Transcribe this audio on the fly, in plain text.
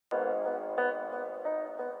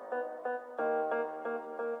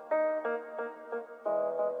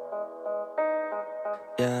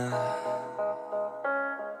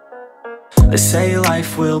They say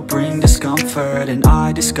life will bring discomfort, and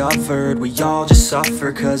I discovered we all just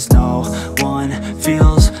suffer, 'cause no one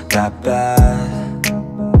feels that bad.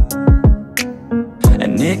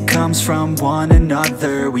 And it comes from one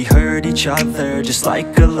another. We hurt each other just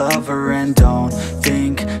like a lover, and don't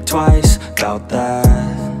think twice about that.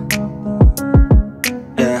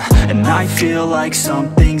 Yeah, and I feel like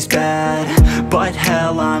something's bad, but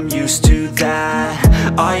hell, I'm used to that.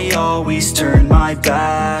 I always turn my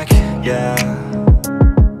back, yeah.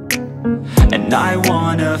 And I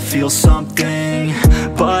wanna feel something,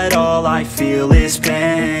 but all I feel is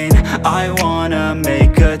pain. I wanna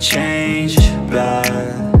make a change, but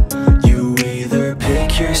you either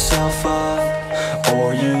pick yourself up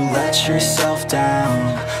or you let yourself down.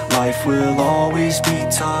 Life will always be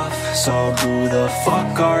tough, so who the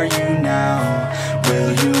fuck are you now?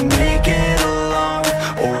 Will you make it alone,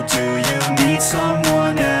 or do you need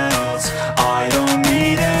someone else? I don't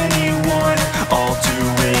need anyone, I'll do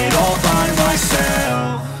it all by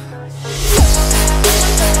myself.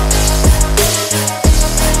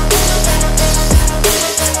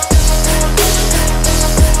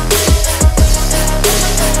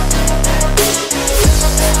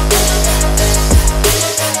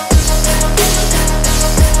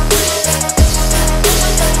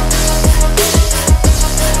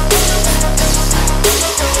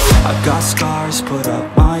 Got scars, put up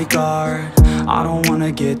my guard. I don't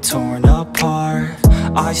wanna get torn apart.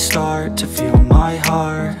 I start to feel my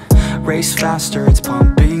heart race faster, it's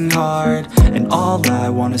pumping hard. And all I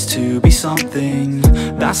want is to be something.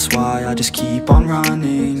 That's why I just keep on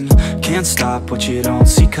running. Can't stop what you don't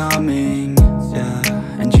see coming. Yeah,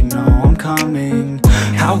 and you know I'm coming.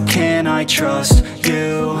 How can I trust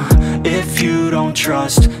you if you don't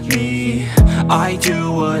trust me? I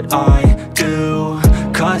do what I do,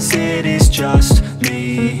 'cause it is just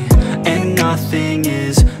me, and nothing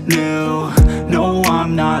is new. No,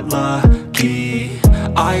 I'm not lucky.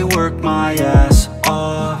 I work my ass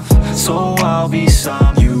off, so I'll be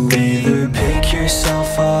some. You either pick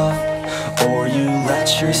yourself up or you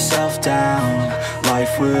let yourself down.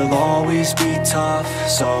 Life will always be tough,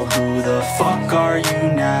 so who the fuck are you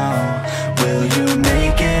now? Will you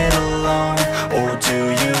make it alone, or do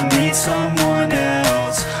you need someone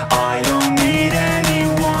else? I don't need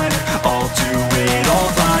anyone, I'll do it all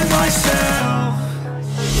by myself.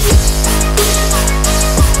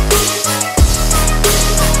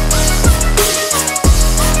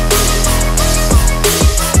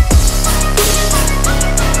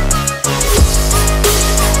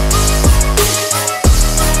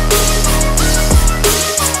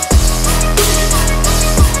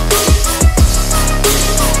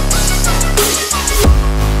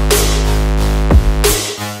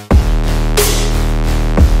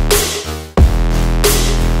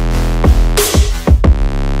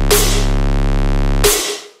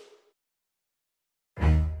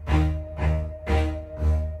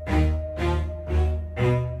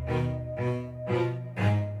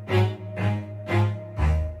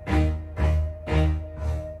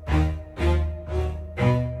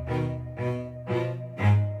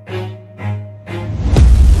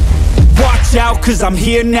 Out, 'cause I'm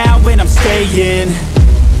here now and I'm staying.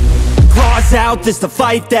 Claws out, this the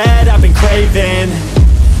fight that I've been craving.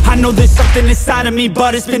 I know there's something inside of me,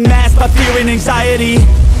 but it's been masked by fear and anxiety.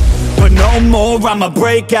 But no more, I'ma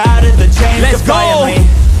break out of the chains. Let's defiantly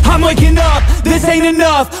go! I'm waking up, this ain't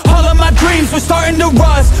enough. All of my dreams were starting to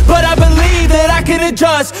rust, but I believe that I can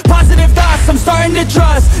adjust. Positive thoughts, I'm starting to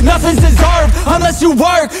trust. Nothing's deserved unless you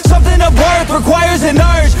work. Something of worth requires an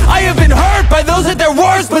urge. I have been hurt by those at their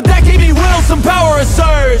worst, but that gave me will, some power, a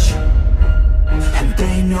surge. And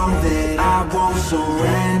they know that I won't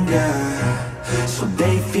surrender, so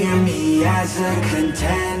they fear me as a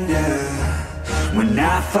contender. When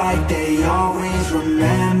I fight, they always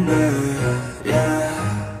remember, yeah.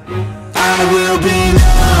 I will be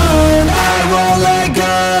known, I won't let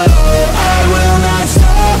go. I will not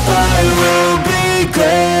stop, I will be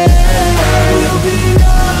great. I will be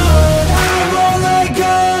known, I won't let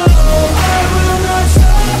go. I will not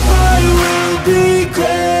stop, I will be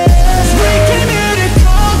great. 'Cause we came here to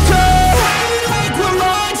conquer, fighting like we're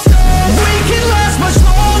monsters. We can last much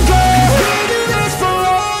longer, we do this for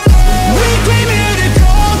honor. We came here to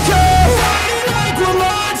conquer, fighting like we're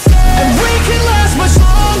monsters. And we can last much longer.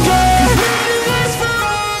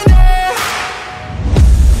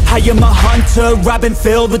 I am a hunter, I've been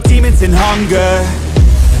filled with demons and hunger.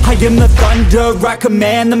 I am the thunder, I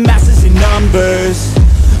command the masses in numbers.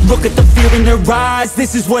 Look at the fear in their eyes.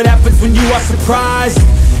 This is what happens when you are surprised.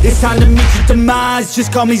 It's time to meet your demise.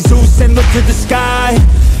 Just call me Zeus and look to the sky.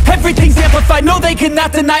 Everything's amplified, no they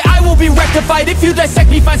cannot deny. I will be rectified. If you dissect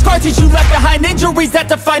me, find scars that you left behind. Injuries that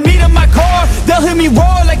define me to my core. They'll hear me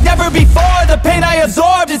roar like never before. The pain I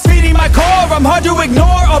absorbed, it's feeding my core. I'm hard to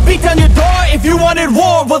ignore, I'll beat down your door. If you wanted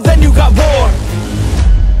war, well then you got war.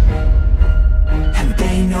 And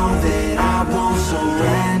they know that I won't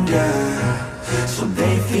surrender, so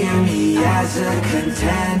they fear me as a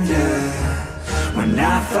contender. When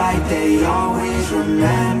I fight, they always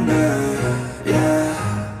remember, yeah.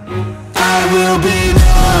 I will be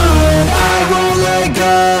known, I won't let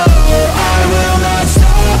go. I will not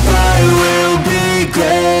stop, I will be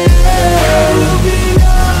great. I will be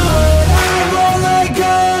known, I won't let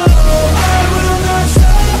go. I will not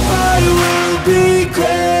stop, I will be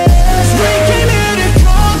great. 'Cause we came here to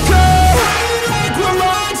conquer, like we're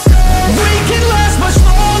monsters. We can last much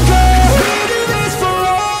longer, we do this for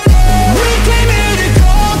honor. We came here to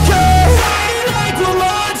conquer, like we're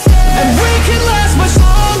monsters. And we can last much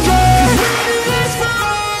longer.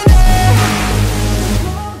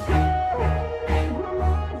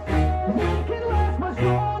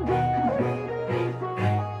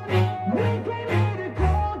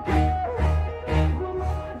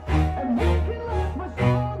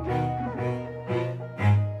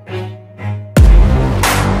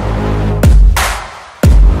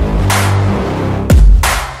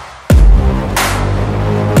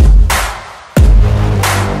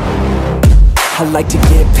 I like to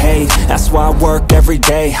get paid, that's why I work every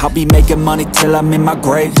day. I'll be making money till I'm in my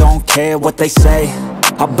grave. Don't care what they say,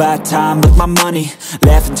 I'll buy time with my money.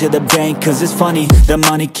 Laughing to the bank cause it's funny. The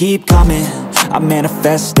money keep coming, I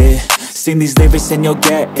manifest it. Sing these lyrics and you'll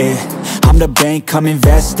get it. I'm the bank, come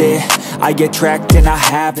invest it. I get tracked and I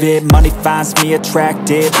have it. Money finds me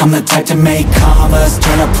attractive. I'm the type to make commas,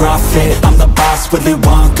 turn a profit. I'm the boss, Willy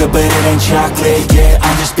Wonka, but it ain't chocolate. Yeah,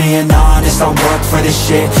 I'm just being honest, I work for this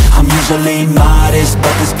shit. I'm usually modest,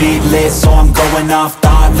 but this beat lit, so I'm going off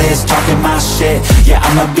thoughtless, talking my shit. Yeah,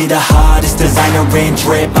 I'ma be the hottest designer in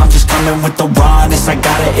drip. I'm just coming with the rawness. I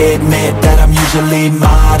gotta admit that I'm usually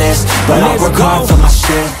modest, but I work hard for my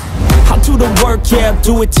shit. I'll do the work, yeah, I'll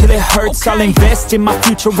do it till it hurts. I'll invest in my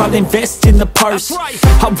future, I'll invest in the purse.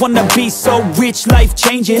 I wanna be so rich, life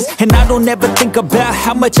changes, and I don't ever think about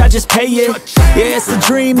how much I just pay it. Yeah, it's the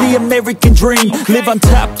dream, the American dream. Live on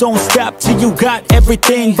top, don't stop till you got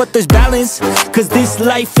everything. But there's balance, cause this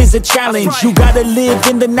life is a challenge. You gotta live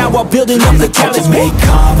in the now while building up the talent. I'm the type to make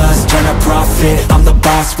commas, turn a profit. I'm the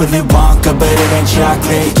boss, Willy Wonka, but it ain't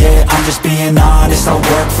chocolate. Yeah, I'm just being honest, I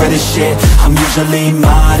work for this shit. I'm usually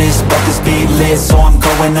modest, but this beat lit, so I'm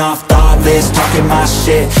going off thoughtless, talking my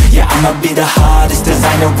shit. Yeah, I'ma be the hottest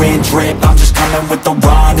designer in drip. I'm just coming with the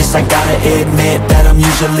rawness. I gotta admit that I'm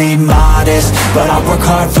usually modest, but I work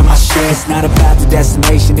hard for my shit. It's not about the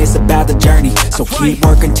destination, it's about the journey. So keep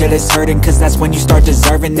working till it's hurting, cause that's when you start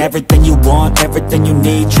deserving everything you want, everything you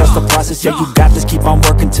need. Trust the process, yeah, you got this. Keep on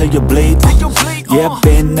working till you bleed. Yeah, I've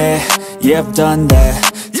been there, yeah, I've done that.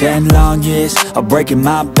 10 long years of breaking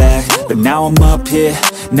my back, but now I'm up here,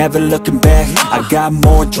 never looking back. I got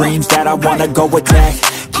more dreams that I wanna go attack.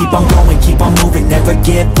 Keep on going, keep on moving, never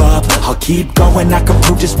give up. I'll keep going, I can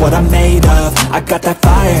prove just what I'm made of. I got that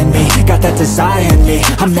fire in me, got that desire in me.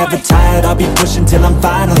 I'm never tired, I'll be pushing till I'm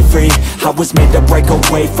finally free. I was made to break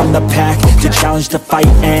away from the pack, to challenge, to fight,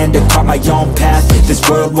 and to carve my own path. This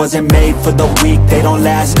world wasn't made for the weak, they don't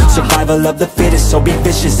last. Survival of the fittest, so be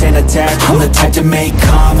vicious and attack. I'm the type to make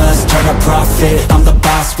commas, turn a profit. I'm the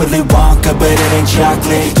boss, Willy Wonka, but it ain't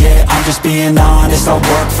chocolate. Yeah, I'm just being honest, I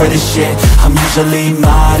work for this shit. I'm usually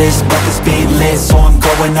modest, but this beat lit, so I'm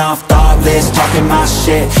going off thoughtless, talking my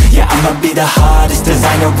shit. Yeah, I'ma be the hottest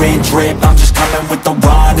designer in drip. I'm just coming with the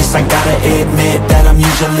rawness. I gotta admit that I'm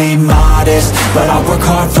usually modest, but I work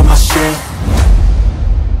hard for my shit.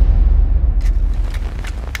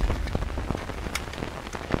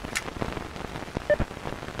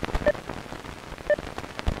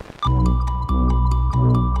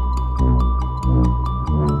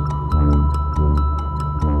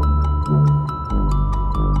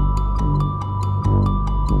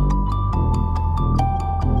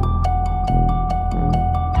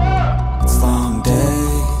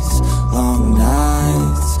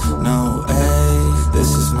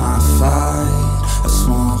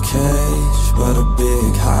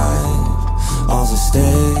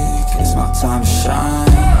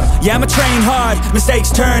 Yeah, I'ma train hard,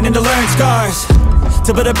 mistakes turn into learned scars.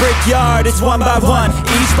 To build a brickyard, it's one by one,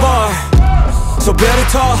 each bar. So build it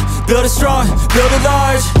tall, build it strong, build it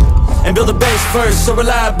large, and build a base first, so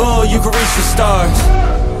reliable you can reach the stars.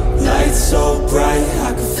 Lights so bright,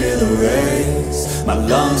 I can feel the race. My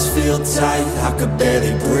lungs feel tight, I could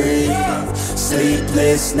barely breathe.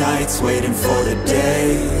 Sleepless nights waiting for the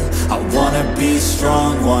day. I wanna be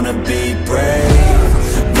strong, wanna be brave.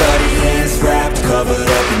 Bloody hands wrapped, covered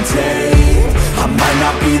up in tape. I might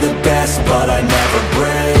not be the best, but I never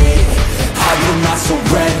break. I will not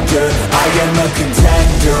surrender, I am a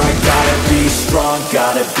contender. I gotta be strong,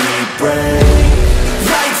 gotta be brave.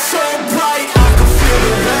 Lights so bright, I can feel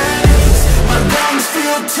the rays. My lungs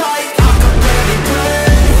feel tight, I can barely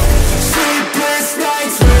breathe. Sleepless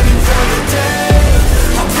nights waiting for the day.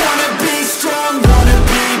 I wanna be strong, wanna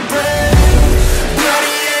be brave.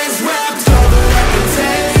 Bloody hands wrapped, covered up in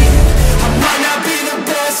tape. I might not be the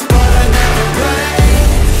best, but I never break.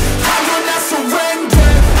 I will not surrender,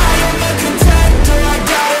 I am a contender. I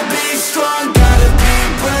gotta be strong, gotta be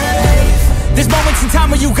brave. There's moments in time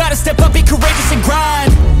where you gotta step up, be courageous and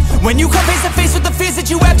grind. When you come face to face with the fears that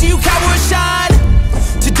you have, do you cower or shine?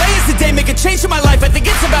 Today is the day, make a change in my life, I think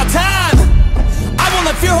it's about time. I won't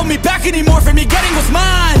let fear hold me back anymore from me getting what's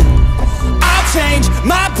mine. I'll change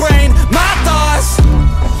my brain, my thoughts.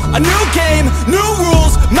 A new game, new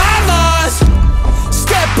rules, my laws.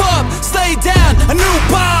 Step up, stay down, a new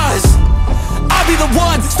boss. I'll be the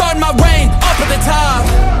one, starting my reign, up at the top.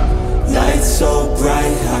 Lights so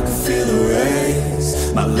bright, I can feel the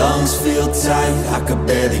rays. My lungs feel tight, I could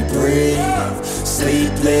barely breathe.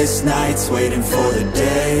 Sleepless nights waiting for the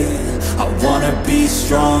day. I wanna be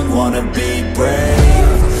strong, wanna be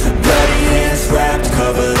brave. Bloody hands wrapped,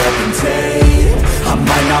 covered up in tape. I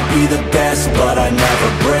might not be the best, but I never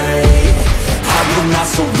break. I will not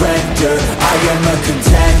surrender, I am a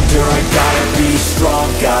contender. I gotta be strong,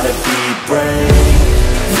 gotta be brave.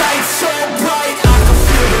 Lights so bright, I can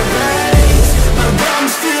feel the rays. My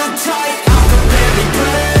lungs feel tight, I can barely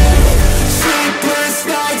breathe. Sleepless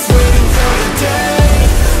nights waiting for the day.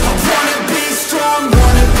 I wanna be strong,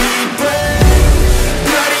 wanna be brave.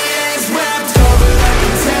 Bloody hands wrapped, covered up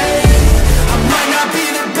in tape. I might not be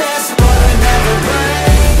the best, but I never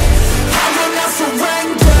break. I will not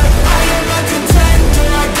surrender, I am a contender.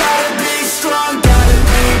 I gotta be strong, gotta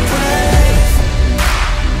be brave.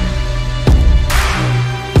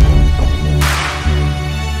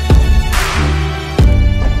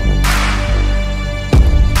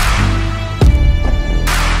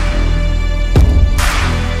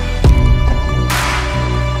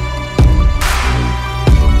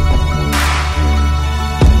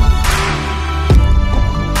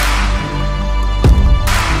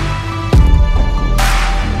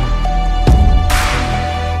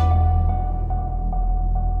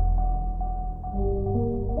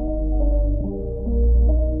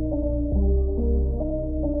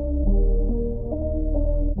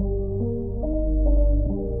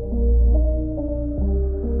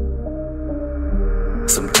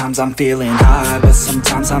 Sometimes I'm feeling high, but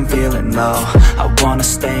sometimes I'm feeling low. I wanna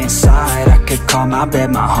stay inside, I could call my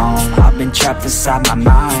bed my home. I've been trapped inside my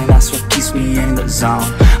mind, that's what keeps me in the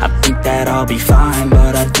zone. I think that I'll be fine,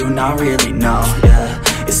 but I do not really know, yeah.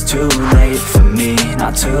 It's too late for me,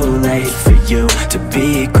 not too late for you. To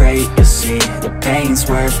be great, you'll see, the pain's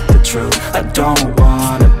worth the truth. I don't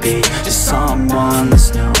wanna be just someone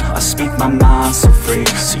that's new. I speak my mind so free,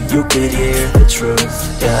 so you could hear the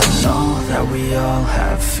truth. Yeah, I know that we all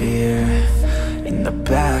have fear. In the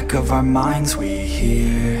back of our minds we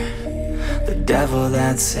hear the devil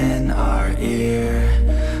that's in our ear.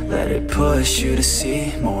 Let it push you to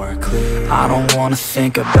see more clear. I don't wanna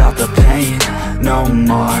think about the pain no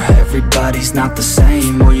more. Everybody's not the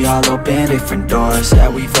same, we all open different doors. Yeah,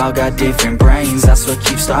 we've all got different brains, that's what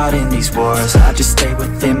keeps starting these wars. I just stay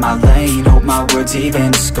within my lane, hope my words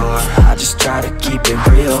even score. I just try to keep it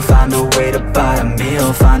real, find a way to buy a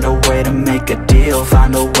meal, find a way to make a deal,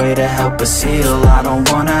 find a way to help us heal. I don't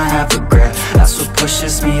wanna have regret, that's what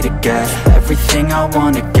pushes me to get everything I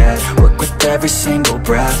wanna get. Work with every single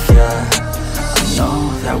breath, yeah. I know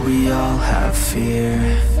that we all have fear.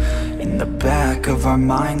 In the back of our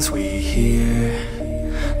minds we hear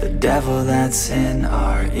the devil that's in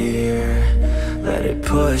our ear. Let it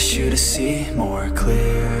push you to see more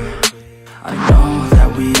clear. I know that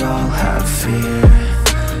we all have fear.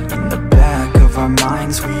 In the back of our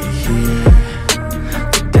minds we hear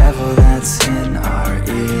the devil that's in our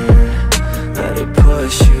ear. Let it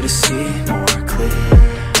push you to see more clear.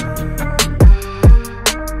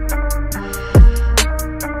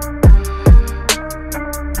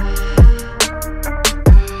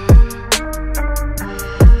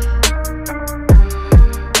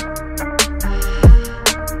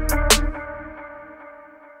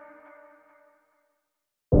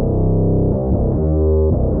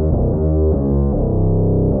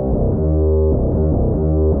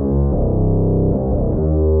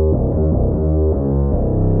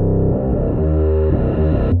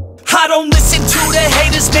 I don't listen to the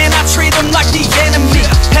haters, man, I treat them like the enemy.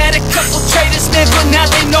 Had a couple traitors, man, but now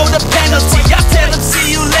they know the penalty. I tell them, see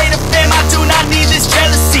you later, fam, I do not need this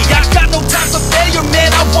jealousy. I got no time for failure, man,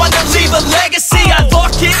 I wanna leave a legacy. I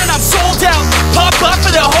lock in, I'm sold out, pop up for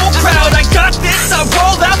the whole crowd. I got this, I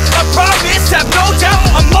roll out, I promise, have no doubt.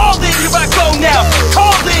 I'm all in, here I go now,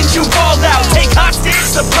 call in, you fall out. Take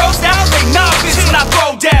hostage, the pros now, they novice when I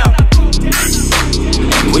throw down.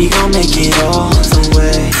 We gon' make it all the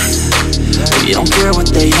way. We don't care what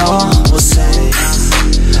they all will say.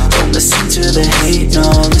 Don't listen to the hate, no,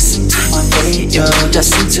 listen to my fate, yo.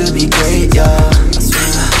 Destined to be great, yo.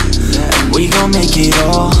 And we gon' make it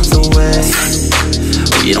all the way.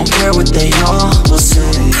 We don't care what they all will say.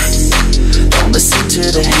 Don't listen to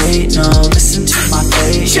the hate, no, listen to my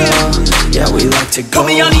fate, yo. Yeah, we like to go. Put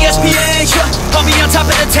me on ESPN, yeah. Put me on top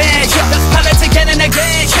of the tank, yeah. Pilots again and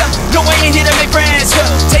again, yeah. No, I ain't here to make friends, yeah.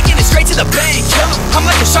 Taking it straight to the bank, yeah. I'm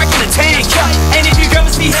like a shark in a tank, yeah. And if your girl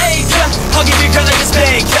misbehave, yeah, I'll give your girl like a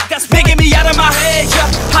spank, yeah. That's making me out of my head, yeah.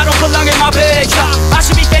 I don't belong in my bed, yeah. I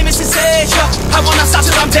should be famous instead, yeah. I will not stop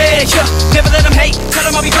till I'm dead, yeah. Never let them hate, tell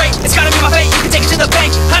them I'll be great. It's gotta be my fate, you can take it to the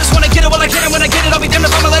bank. I just wanna get it while I get it. When I get it, I'll be damned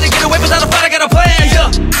if I'ma let it get away. Without a fight, I got a plan, yeah.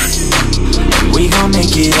 We gon'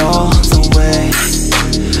 make it all the way.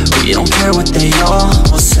 We don't care what they all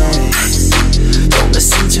will say. Don't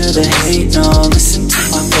listen to the hate, no, listen to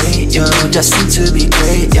my fate, yo. Destined to be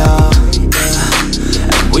great, yo.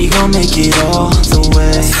 And we gon' make it all the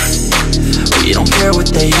way. We don't care what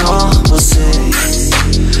they all will say.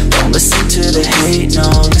 Don't listen to the hate, no,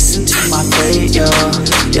 listen to my fate, yo.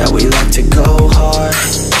 Yeah, we like to go hard.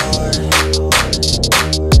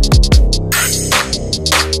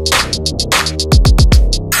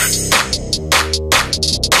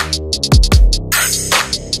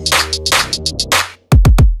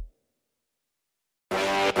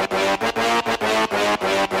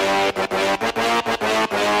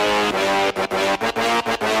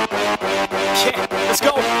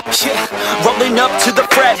 Rolling up to the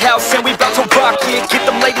frat house and we bout to rock it. Get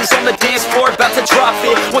them ladies on the dance floor, about to drop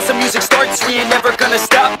it. Once the music starts, we ain't never gonna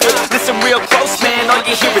stop it. Listen real close, man, all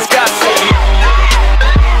you hear is gossip.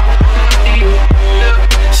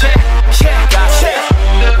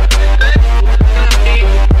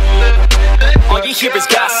 All you hear is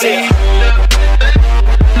gossip.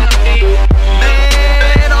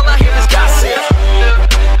 Man, all I hear is gossip.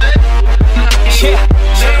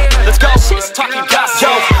 Let's go, shit's talking gossip. Yo,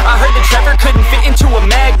 I heard that Trevor couldn't fit into a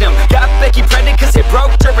Magnum. Got Becky pregnant cause it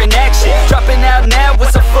broke during action. Dropping out now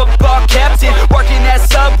was a football captain. Working at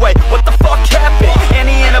Subway, what the fuck happened?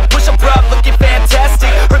 Annie and a push-up bra looking fantastic.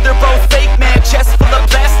 Heard they're both fake, man, chest full of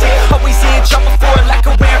plastic. Always in trouble for a lack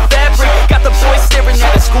of wearing fabric. Got the boys staring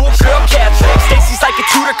at a schoolgirl Catherine. Stacy's like a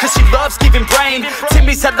tutor cause she loves giving brain.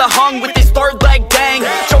 Timmy's had the hung with his third leg, dang.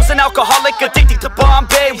 Joe's an alcoholic addicted to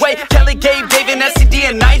Bombay. Wait, Kelly gave Dave an STD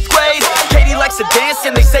in 9th grade. Katie likes to dance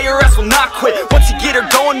and they say her ass will not quit. Once you get her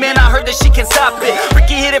going, man, I heard that she can't stop it.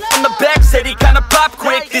 Ricky hit it from the back, said he kinda pop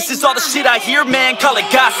quick. This is all the shit I hear, man, call it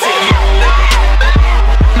gossip.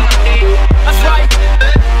 That's right,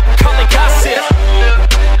 call it gossip.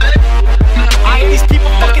 I hear these people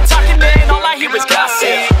fucking talking, man, all I hear is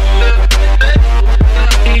gossip.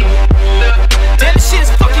 Damn, this shit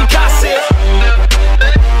is fucking gossip.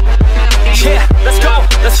 Yeah, let's go,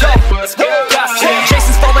 let's go, let's go, gossip.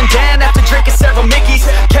 Jason's falling down after drinking several Mickeys.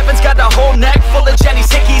 Kevin's got a whole neck full of Jenny's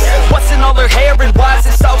hickeys. What's in all her hair and why is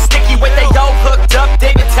it so sticky? Wait, they all hooked up,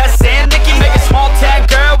 David, Tess, and Nikki. Make a small town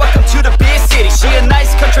girl, welcome to the big city. She a nice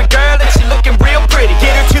country girl and she looking real pretty.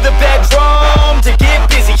 Get her to the bedroom to get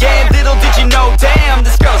busy. Yeah, little did you know, damn,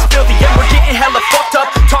 this girl's filthy. And we're getting hella fucked up,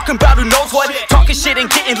 talking about who knows what. Talking shit and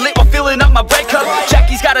getting lit while filling up my red cup.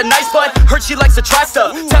 Jackie's got a nice butt, heard she likes to try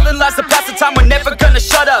stuff. Telling lies to pass the time, we're never gonna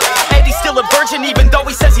shut up. Eddie's still a virgin even though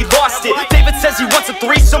he says he lost it. David says he wants a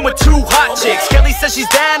threesome with 2 hot chicks. Kelly says she's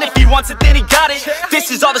down, if he wants it then he got it. This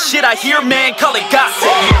is all the shit I hear, man, call it gossip.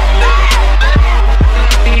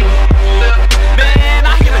 Man,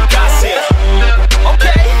 I hear it gossip.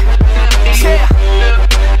 Okay,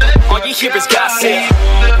 yeah, all you hear is gossip.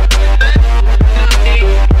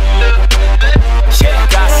 Yeah,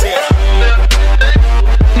 gossip.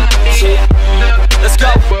 Yeah, let's go,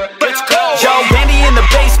 let's go. Yo, Andy in the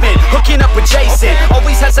basement, hooking up with Jason.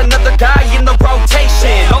 Always has another guy in the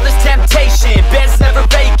rotation. All this temptation, bed's never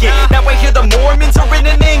vacant. Now I hear the Mormons are in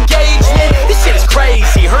an engagement. This shit is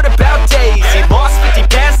crazy, heard about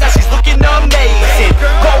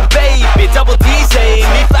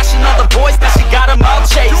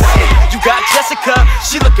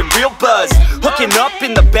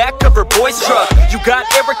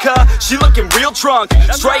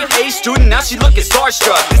drunk. Straight A student, now she looking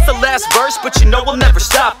starstruck. It's the last verse, but you know we'll never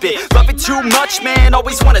stop it. Love it too much, man,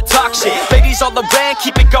 always wanna talk shit. Ladies all around,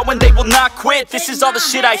 keep it going, they will not quit. This is all the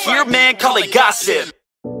shit I hear, man, call it gossip.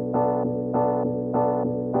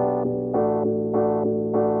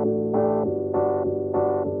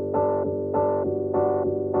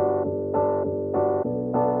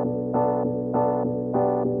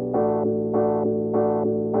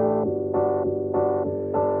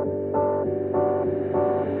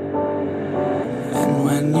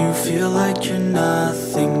 When you feel like you're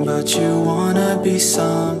nothing, but you wanna be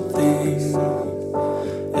something,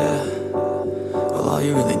 yeah. Well, all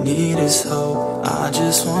you really need is hope. I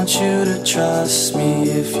just want you to trust me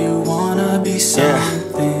if you wanna be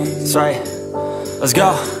something. Yeah, that's right. Let's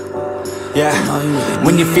go. Yeah,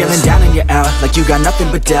 when you're feeling down and you're out, like you got nothing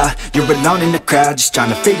but doubt. You're alone in the crowd, just trying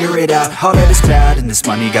to figure it out. All of this cloud and this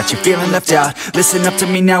money got you feeling left out. Listen up to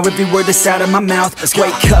me now, every word that's out of my mouth.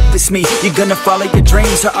 Wake up, it's me. You're gonna follow your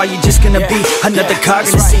dreams, or are you just gonna be another cog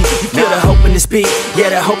in the scene? You feel the hope in this beat, yeah,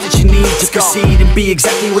 the hope that you need to proceed and be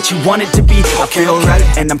exactly what you want it to be. I feel right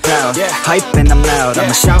and I'm proud, hype and I'm loud.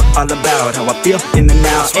 I'ma shout all about how I feel in the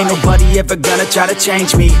now. Ain't nobody ever gonna try to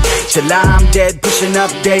change me till I'm dead, pushing up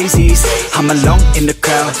daisies. I'm alone in the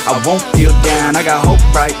crowd, I won't feel down. I got hope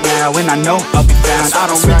right now, and I know I'll be found. I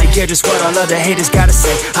don't really care just what all other haters gotta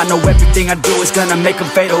say. I know everything I do is gonna make them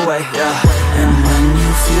fade away, And when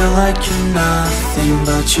you feel like you're nothing,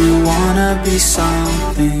 but you wanna be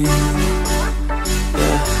something,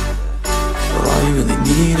 yeah. Well, all you really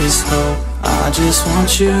need is hope. I just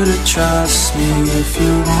want you to trust me if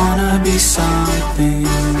you wanna be something,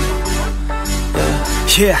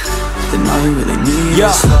 yeah. Then all you really need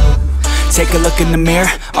is hope. Take a look in the mirror,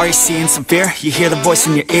 are you seeing some fear? You hear the voice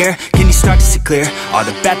in your ear, can you start to see clear? Are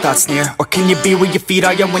the bad thoughts near? Or can you be where your feet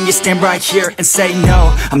are, when you stand right here and say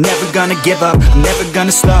no? I'm never gonna give up, I'm never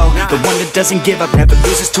gonna slow. The one that doesn't give up, never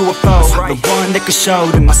loses to a foe. The one that could show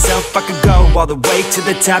to myself I could go all the way to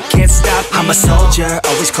the top, can't stop me. I'm a soldier,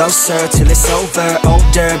 always closer till it's over.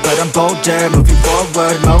 Older, but I'm bolder, moving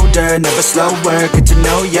forward, motor, never slower. Good to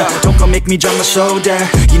know ya, don't go make me drop my shoulder.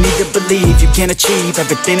 You need to believe you can achieve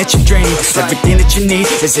everything that you dream. Everything that you need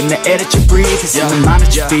is in the air that you breathe. It's in the mind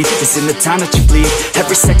that you feed, it's in the time that you bleed.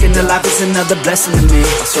 Every second of life is another blessing to me,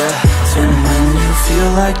 And when you feel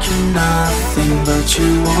like you're nothing, but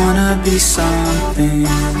you wanna be something,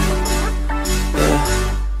 yeah.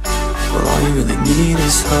 Well, all you really need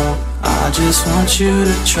is hope. I just want you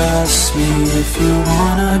to trust me if you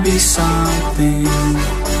wanna be something,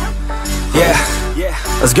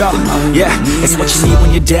 let's go. It's what you need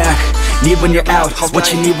when you're down, need when you're out. It's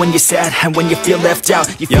what you need when you're sad and when you feel left out.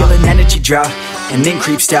 You feel an energy drought and then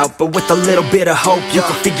creeps out, but with a little bit of hope you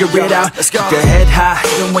can figure it out. Keep your head high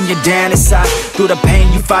even when you're down inside. Through the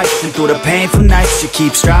pain you fight and through the painful nights you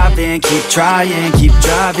keep striving, keep trying, keep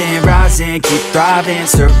driving, rising, keep thriving,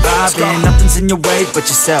 surviving. Nothing's in your way but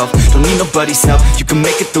yourself, don't need nobody's help. You can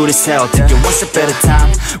make it through this hell, take it one step at a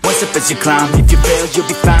time, one step as you climb. If you fail you'll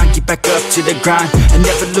be fine, get back up to the grind and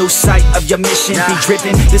never lose sight of your mission. Be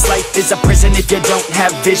driven, this life is a prison if you don't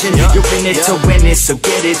have vision. You're in it to win it, so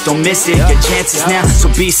get it, don't miss it. Your chances now, so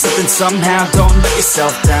be something somehow. Don't let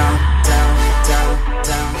yourself down.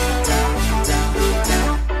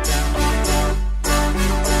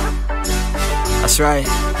 That's right.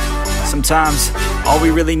 Sometimes all we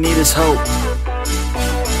really need is hope.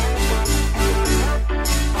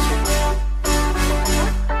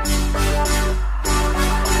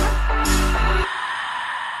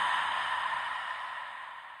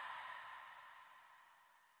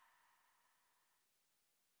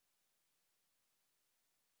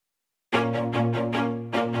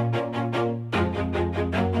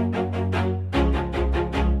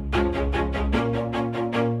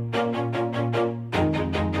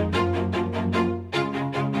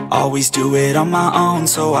 Always do it on my own,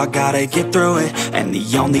 so I gotta get through it. And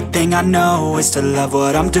the only thing I know is to love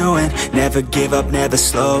what I'm doing. Never give up, never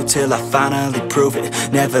slow, till I finally prove it.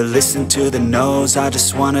 Never listen to the no's, I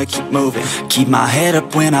just wanna keep moving. Keep my head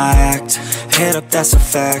up when I act, head up, that's a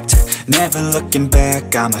fact. Never looking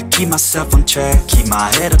back, I'ma keep myself on track. Keep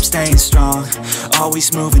my head up, staying strong,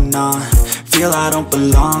 always moving on. Feel I don't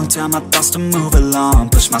belong, tell my thoughts to move along.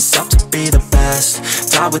 Push myself to be the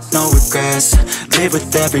best, die with no regrets. Live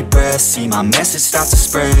with every breath, see my message start to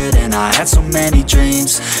spread. And I had so many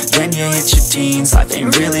dreams, then you hit your teens. Life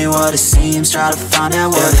ain't really what it seems, try to find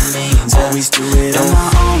out what it means. Always do it on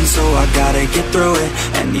my own, so I gotta get through it.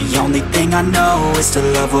 And And the only thing I know is to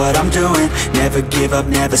love what I'm doing. Never give up,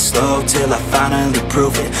 never slow, till I finally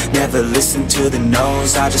prove it. Never listen to the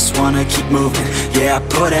no's, I just wanna keep moving. Yeah, I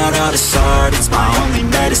put out all this art, it's my only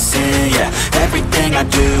medicine. Yeah, everything I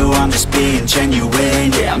do, I'm just being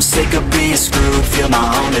genuine. Yeah, I'm sick of being screwed, feel my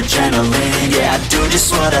own adrenaline. Yeah, I do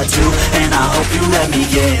just what I do, and I hope you let me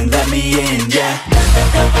in, yeah.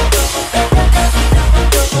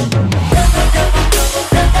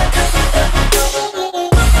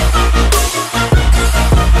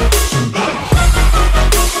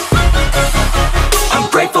 I'm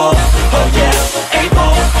grateful, oh yeah,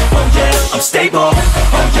 able, oh yeah, I'm stable,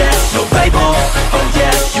 oh yeah, no label, oh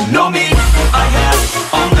yeah, you know me, I have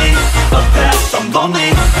only a path, I'm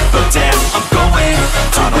lonely, but damn, I'm going to win.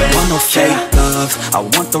 I don't want no fake love, I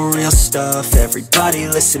want the real stuff. Everybody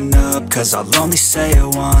listen up, cause I'll only say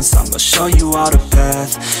it once. I'm gonna show you all the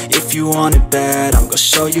path, if you want it bad. I'm gonna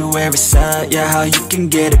show you where it's at, yeah, how you can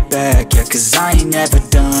get it back. Yeah, cause I ain't never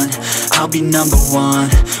done, I'll be number one.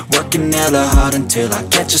 Working hella hard until I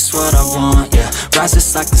get just what I want. Yeah,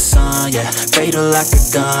 rises like the sun, yeah, fatal like a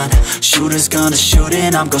gun. Shooter's gonna shoot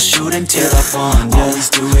and I'm gonna shoot until I won. Yeah, always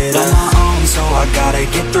do it on my own, so I gotta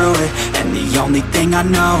get through it. And the only thing I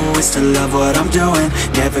know is to love what I'm doing.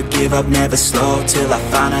 Never give up, never slow, till I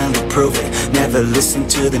finally prove it. Never listen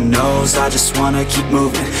to the no's, I just wanna keep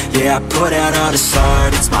moving. Yeah, I put out all this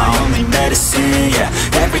art, it's my only medicine. Yeah,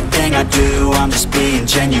 everything I do, I'm just being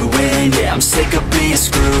genuine. Yeah, I'm sick of being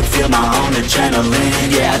screwed, feel my own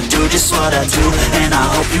adrenaline. Yeah, I do just what I do, and I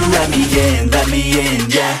hope you let me in,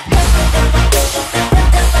 yeah.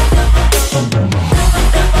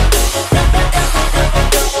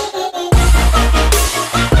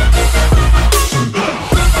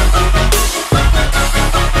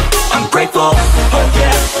 Grateful, oh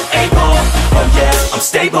yeah, able, oh yeah, I'm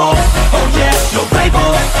stable, oh yeah, no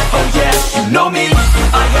label, oh yeah, you know me,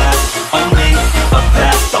 I have only a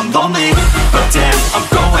path, I'm lonely, but damn, I'm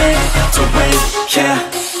going to win, yeah.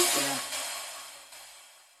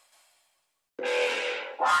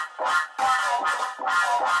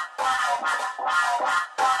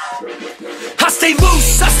 I stay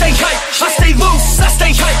loose, I stay hype, I stay loose, I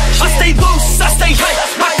stay hype, I stay loose, I stay hype.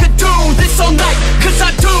 I could do this all night, cause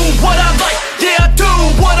I do what I like. Yeah, I do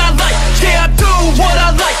what I like, yeah, I do what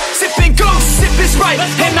I like. Sipping goose, sip is right,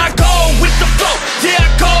 and I go with the flow. Yeah, I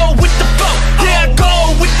go with the flow, yeah, I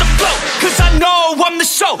go with the flow. Cause I know I'm the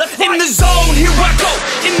show. In the zone, here I go.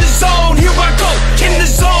 In the zone, here I go. In the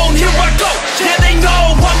zone, here I go. Yeah, they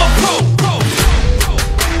know I'm a pro.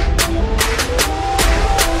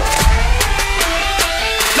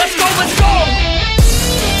 Let's go, let's go!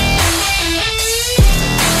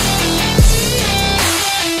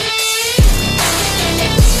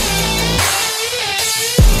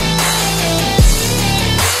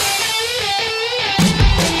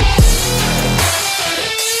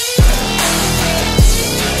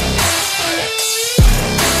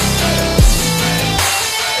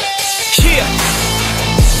 Yeah!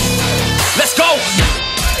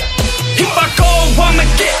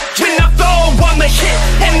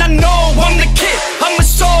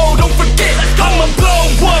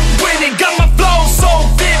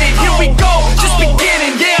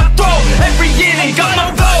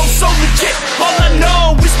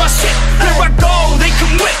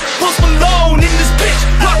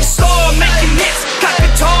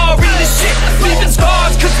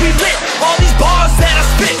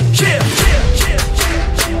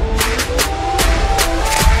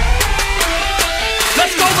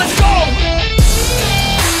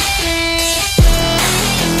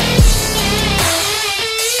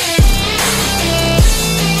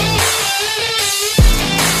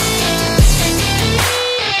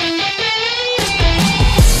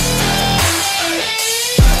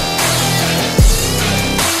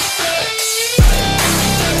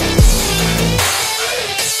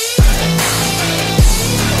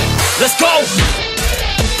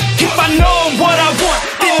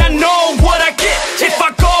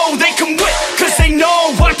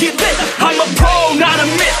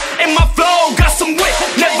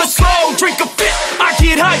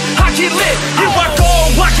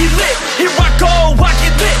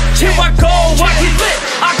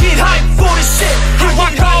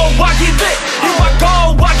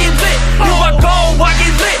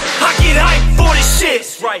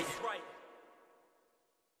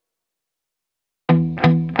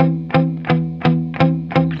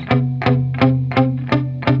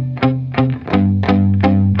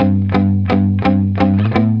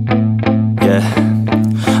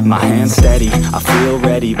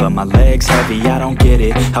 but my leg's heavy, I don't get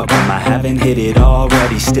it. How come I haven't hit it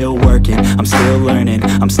already? Still working, I'm still learning,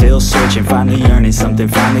 I'm still searching, finally earning something,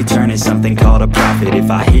 finally turning something called a profit. If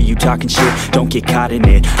I hear you talking shit, don't get caught in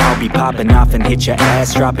it. I'll be popping off and hit your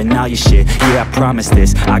ass, dropping all your shit. Yeah, I promise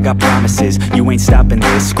this, I got promises, you ain't stopping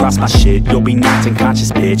this. Cross my shit, you'll be knocked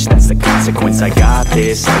unconscious, bitch. That's the consequence, I got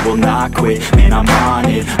this, I will not quit. Man, I'm on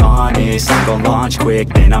it, honest, I'm gon' launch quick,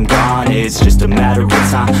 then I'm gone. It's just a matter of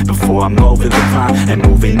time before I'm over the climb and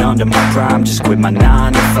moving under my prime. Just quit my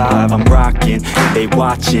 9 to 5, I'm rocking, and they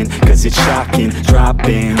watching, cause it's shocking.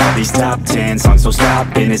 Dropping all these top 10 songs, no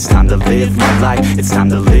stopping. It's time to live my life, it's time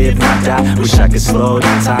to live, not die. Wish I could slow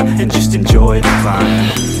down time and just enjoy the climb.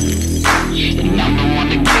 And I'm the one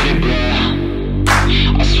to get it, bro.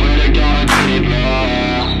 I swear to God I get it,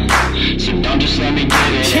 bro. So don't just let me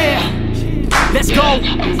get it. Yeah, let's go.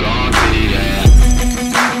 I'm gon' get it, yeah.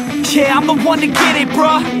 Yeah, I'm the one to get it,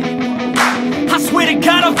 bruh. I swear to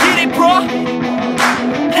God I'll get it, bruh.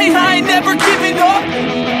 Hey, I ain't never giving up.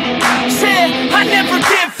 Yeah, I never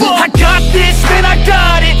give up. I got this, man, I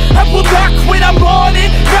got it. I will not quit, I'm on it.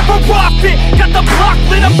 Never off it. Got the block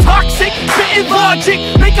lit, I'm toxic. Spitting logic,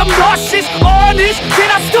 make them nauseous. Honest, can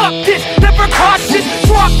I stop this? Never cautious,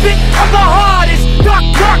 drop it. I'm the hardest. Knock,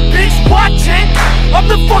 knock, bitch, watch it. I'm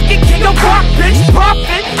the fucking king of rock, bitch.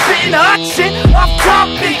 Profit, spitting hot shit. Off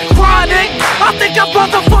topic, chronic. I think I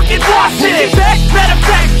motherfucking lost it. Take it back, matter of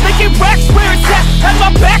fact, making racks where it's at. Have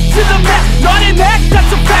my back to the mat, not an act,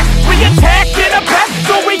 that's a fact. We attack in a back,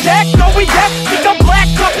 no react, no react. Think I'm black,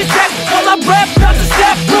 off his back. While I rap, not to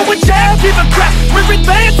snap, throw a jab, give a crap. We're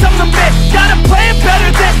advanced, I'm the man. Got a plan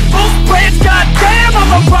better than most brands. Goddamn,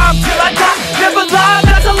 I'm a rhyme till I die. Never lie,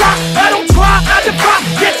 that's a lie. I don't try, I defy.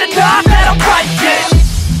 Get to nod that I'm right, yeah.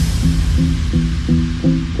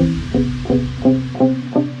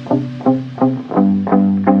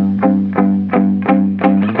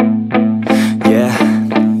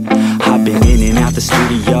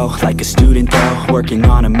 Like a student though, working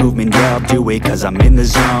on a movement, yeah, I'll do it cause I'm in the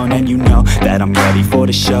zone. And you know that I'm ready for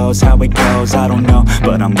the shows. How it goes, I don't know,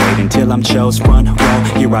 but I'm waiting till I'm chose. Front row,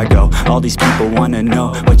 here I go. All these people wanna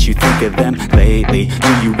know what you think of them lately.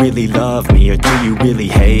 Do you really love me or do you really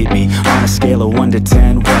hate me? On a scale of 1 to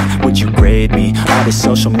 10, what would you grade me? All this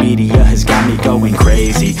social media has got me going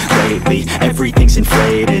crazy lately. Everything's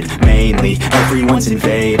inflated, mainly everyone's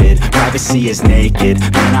invaded. Privacy is naked,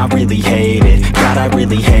 man, I really hate it. God, I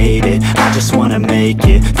really hate it. I just wanna make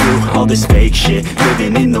it through all this fake shit.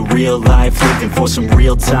 Living in the real life, living for some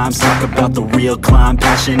real times. Talk about the real climb,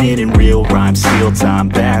 passionate in real rhymes. Steal time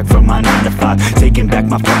back from my 9 to 5, taking back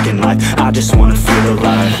my fucking life. I just wanna feel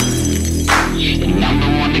alive. And I'm the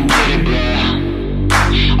one to get it,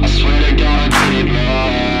 bro. I swear to God I get it,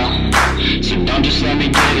 bro. So don't just let me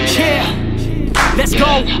get it. Yeah, let's go.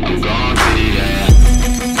 I'm gon' get it, yeah.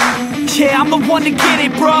 Yeah, I'm the one to get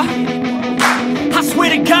it, bruh. I swear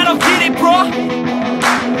to God I'll get it, bro.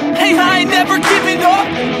 Hey, I ain't never giving up.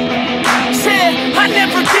 Yeah, I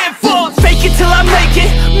never give up. Fake it till I make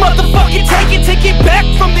it. Motherfucking take it back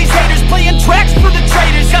from these haters. Playing tracks for the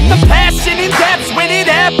traitors. Got the passion and that's when it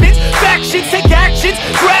happens. Factions take actions,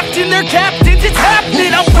 drafting their captains. It's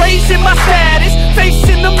happening, I'm raising my status,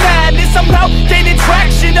 facing the madness. I'm out gaining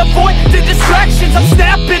traction, avoid the distractions. I'm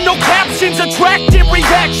snapping, no captions, attracting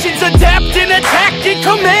reactions. Adapting, attacking,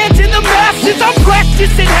 commanding the masses. I'm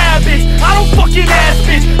practicing habits, I don't fucking ask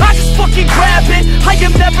bitch, I just fucking grab it. I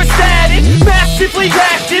am never static, massively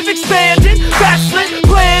active, expanding, backslid,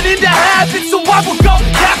 planning to have it. So I will go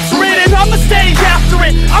capture it and I'ma stay after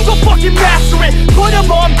it. I'm gon' fucking master it, put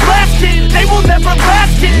them on blast it. They will never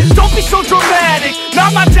last it, don't be so dramatic.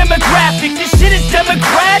 Not my demographic, this shit is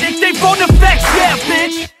democratic. They vote NEFFEX, yeah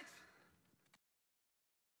bitch.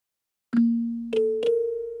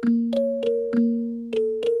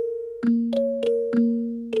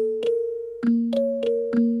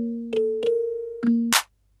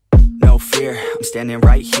 I'm standing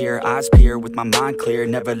right here, eyes peer with my mind clear.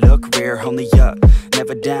 Never look rear, only up,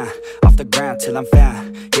 never down. Off the ground till I'm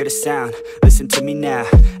found, hear the sound. Listen to me now,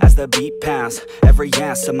 as the beat pounds. Every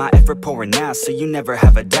ounce of my effort pouring out, so you never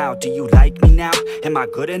have a doubt. Do you like me now? Am I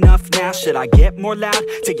good enough now? Should I get more loud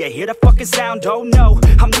to get hear the fucking sound? Oh no,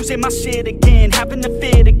 I'm losing my shit again, having to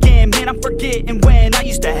fit again. Man, I'm forgetting when I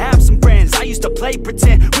used to have some friends. I used to play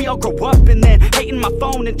pretend, we all grow up and then hating my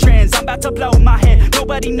phone and trends. I'm about to blow my head,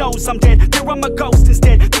 nobody knows I'm dead. Here I'm a ghost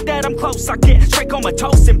instead. Think that I'm close, I get straight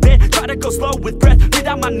comatose in bed. Try to go slow with breath, breathe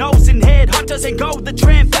out my nose and head. Heart doesn't go the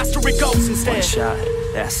trend, faster it goes instead. One shot,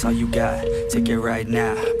 that's all you got. Take it right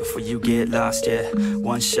now, before you get lost, yeah.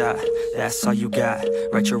 One shot, that's all you got.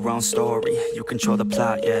 Write your own story, you control the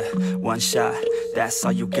plot, yeah. One shot, that's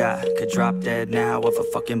all you got. Could drop dead now of a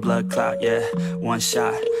fucking blood clot, yeah. One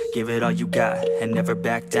shot, give it all you got. And never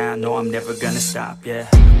back down, no, I'm never gonna stop, yeah.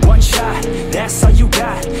 One shot, that's all you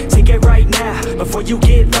got. Take it right now, before you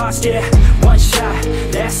get lost, yeah. One shot,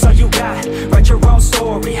 that's all you got. Write your own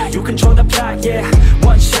story, you control the plot, yeah.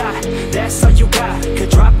 One shot, that's all you got. Could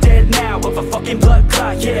drop dead now of a fucking blood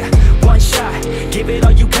clot, yeah. One shot, give it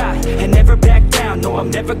all you got. And never back down, no, I'm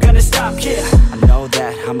never gonna stop, yeah. I know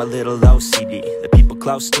that I'm a little OCD. The people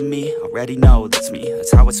close to me already know that's me.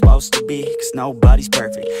 That's how it's supposed to be, cause nobody's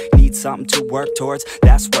perfect. You need something to work towards,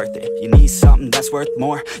 that's worth it. You need something that's worth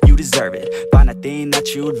more, you deserve it. Find a thing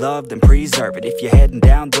that you love, then preserve it. If you're heading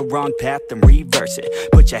down the wrong path, then reverse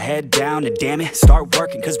it. Put your head down and damn it, start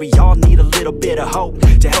working. Cause we all need a little bit of hope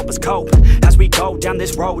to help us cope as we go down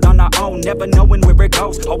this road on our own, never knowing where it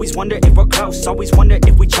goes. Always wonder if we're close, always wonder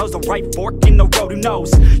if we chose the right fork in the road. Who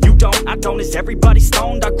knows? You don't, I don't, is everybody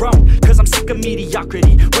stoned? I've grown, cause I'm sick of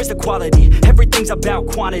mediocrity. Where's the quality? Everything's about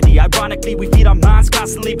quantity. Ironically, we feed our minds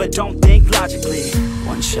constantly, but don't think logically.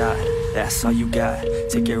 One shot, that's all you got.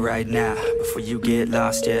 Take it right now, before you get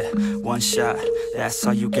lost, yeah. One shot, that's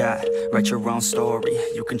all you got. Write your own story,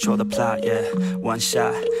 you control the plot, yeah. One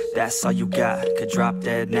shot, that's all you got. Could drop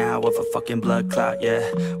dead now of a fucking blood clot, yeah.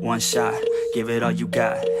 One shot, give it all you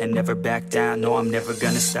got. And never back down, no, I'm never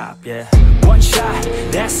gonna stop, yeah. One shot,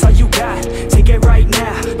 that's all you got. Take it right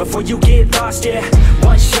now, before you get lost, yeah.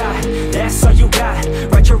 One shot, that's all you got.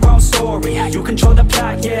 Write your own story, you control the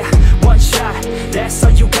plot, yeah. One shot, that's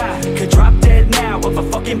all you got. Could drop dead now of a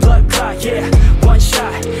fucking blood clot, yeah. One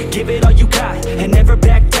shot, give it all you got. And never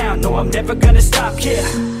back down, no, I'm never gonna stop,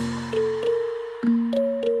 yeah.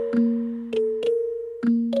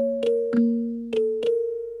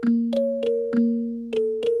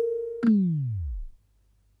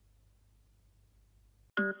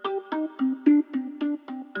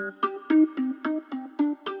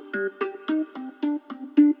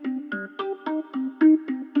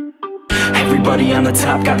 Everybody on the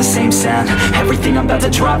top got the same sound. Everything I'm about to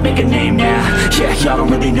drop, make a name now. Yeah, y'all don't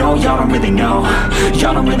really know, y'all don't really know.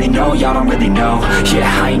 Y'all don't really know, y'all don't really know.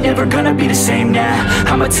 Yeah, I ain't never gonna be the same now.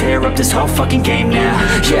 I'ma tear up this whole fucking game now.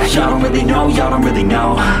 Yeah, y'all don't really know, y'all don't really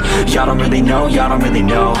know. Y'all don't really know, y'all don't really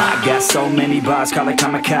know. I got so many bars, call it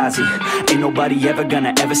kamikaze. Ain't nobody ever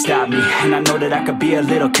gonna ever stop me. And I know that I could be a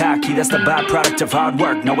little cocky. That's the byproduct of hard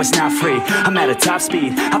work, no it's not free. I'm at a top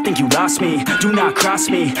speed, I think you lost me. Do not cross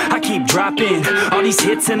me, I keep dropping all these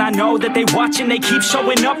hits and I know that they watching. They keep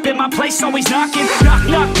showing up in my place, always knocking. Knock,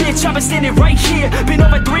 knock, bitch, I've been standing right here. Been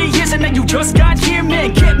over 3 years and now you just got here.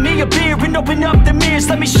 Man, get me a beer and open up the mirrors.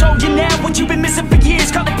 Let me show you now what you've been missing for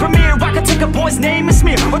years. Call it premiere, I could take a boy's name and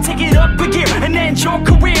smear, or take it up a gear and end your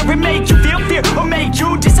career and make you feel fear, or make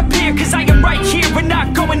you disappear. Cause I am right here and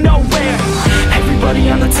not going nowhere. Everybody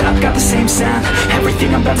on the top got the same sound.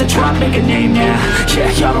 Everything I'm about to drop, make a name now.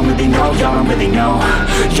 Yeah, y'all don't really know, y'all don't really know.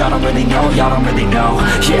 Y'all don't really know, y'all don't really know.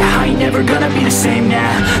 Yeah, I ain't never gonna be the same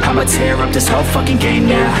now. I'ma tear up this whole fucking game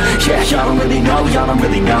now. Yeah, y'all don't really know, y'all don't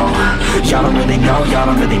really know. Y'all don't really know, y'all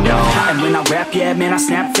don't really know. And when I rap, yeah, man, I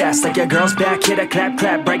snap fast. Like your girl's back, hit a clap,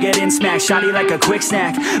 clap, break it in, smack. Shotty like a quick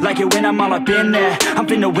snack, like it when I'm all up in there. I'm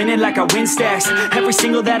finna win it like I win stacks. Every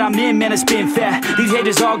single that I'm in, man, it's been fat. These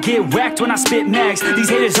haters all get whacked when I spit max. These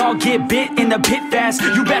haters all get bit in the pit fast.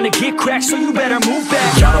 You better get cracked, so you better move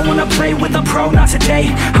back. Y'all don't wanna play with a pro, not today.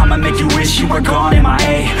 I'ma make you wish you were gone in my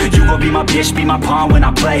A. You gon' be my bitch, be my pawn when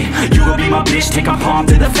I play. You gon' be my bitch, take my palm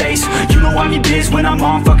to the face. You know I'm your biz when I'm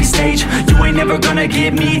on fucking stage. You ain't never gonna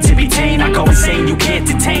get me to be tame. I go insane, you can't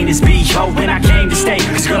detain this B.O. when I came to stay.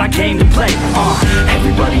 Cause girl, I came to play.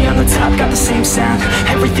 Everybody on the top got the same sound.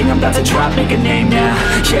 Everything I'm about to drop, make a name now.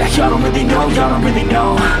 Yeah, y'all don't really know, y'all don't really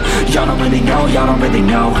know. Y'all don't really know, y'all don't really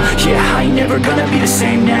know. Yeah, I ain't never gonna be the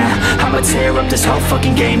same now. I'ma tear up this whole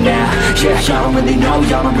fucking game now. Yeah, y'all don't really know,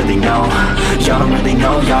 y'all don't really know. Y'all don't really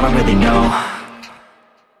know, y'all don't really know.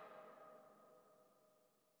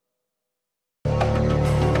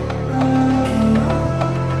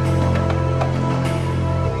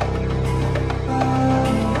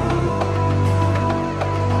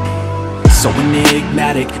 So enigmatic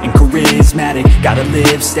phlegmatic and charismatic. Gotta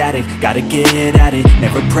live static, gotta get at it.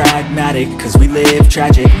 Never pragmatic, cause we live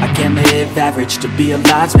tragic. I can't live average, to be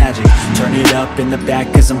alive's magic. Turn it up in the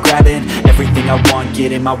back cause I'm grabbing everything I want,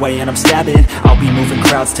 get in my way and I'm stabbing. I'll be moving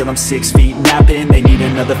crowds till I'm 6 feet napping. They need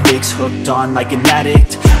another fix, hooked on like an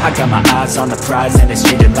addict. I got my eyes on the prize and it's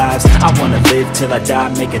changing lives. I wanna live till I die,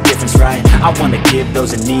 make a difference, right? I wanna give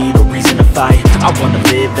those in need a reason to fight. I wanna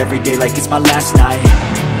live every day like it's my last night.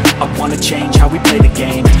 I wanna change how we play the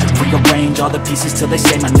game, rearrange all the pieces till they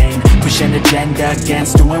say my name. Push an agenda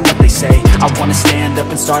against doing what they say. I wanna stand up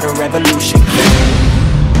and start a revolution.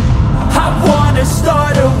 I wanna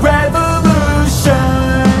start a revolution.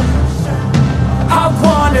 I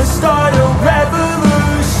wanna start a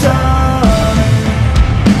revolution.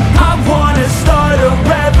 I wanna start a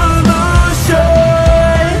revolution.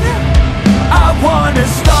 I wanna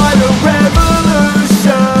start a revolution.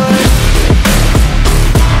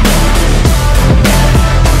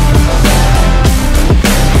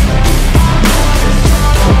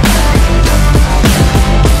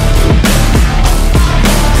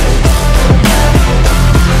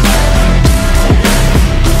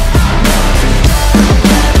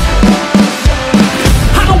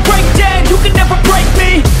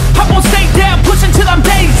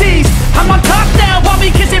 I'm on top now, I'll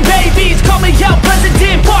be kissing babies. Call me out,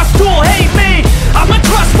 president, boss stool, hate me. I'ma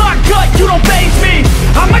trust my gut, you don't faze me.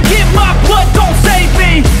 I'ma give my blood, don't save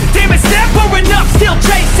me. Damn, it's never enough, still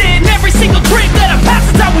chasing every single dream that I've had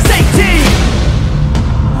since I was 18.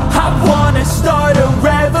 I wanna start a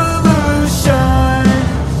revolution.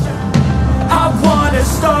 I wanna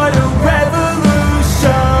start a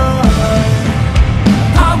revolution.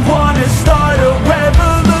 I wanna start a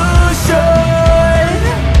revolution.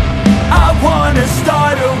 I wanna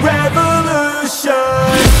start a revolution.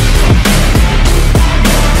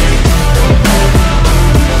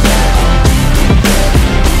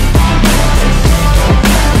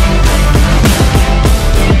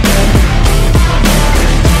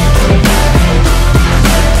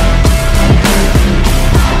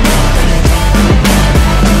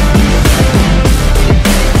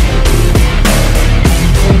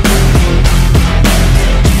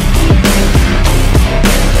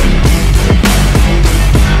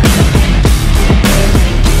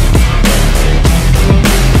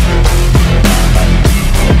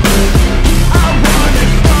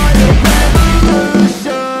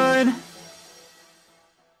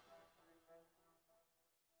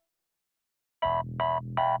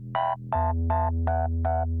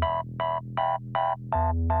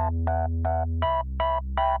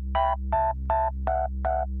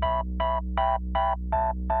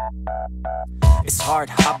 It's hard,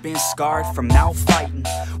 I've been scarred from out fighting.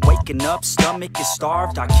 Waking up, stomach is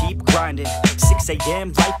starved, I keep grinding. 6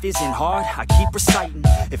 a.m, life isn't hard, I keep reciting.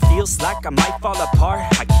 It feels like I might fall apart,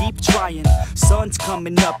 I keep trying. Sun's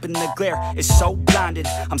coming up and the glare is so blinding.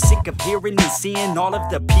 I'm sick of hearing and seeing all of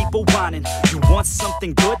the people whining. You want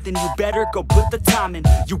something good, then you better go put the time in.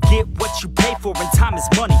 You get what you pay for and time is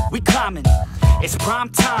money, we climbing. It's prime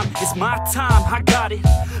time, it's my time, I got it.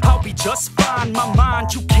 I'll be just fine, my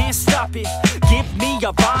mind, you can't stop it. Give me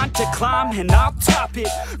a vine to climb and I'll top it.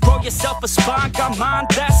 Grow yourself a spine, got mine,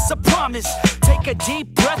 that's a promise. Take a deep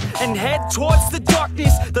breath and head towards the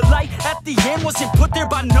darkness. The light at the end wasn't put there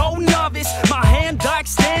by no novice. My hand I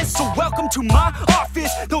extend, so welcome to my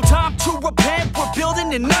office. No time to repent, we're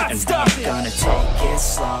building and not stopping. We're gonna take it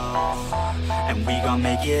slow, and we gon'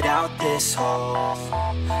 make it out this hole.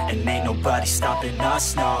 And ain't nobody stopping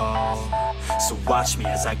us, no. So watch me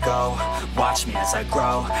as I go, watch me as I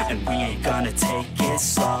grow. And we ain't gonna take it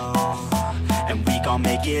slow, and we gon'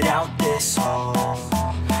 make it out this hole.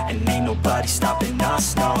 And ain't nobody stopping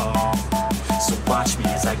us, no. So watch me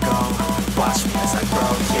as I go, watch me as I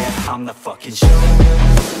grow. Yeah, I'm the fucking show.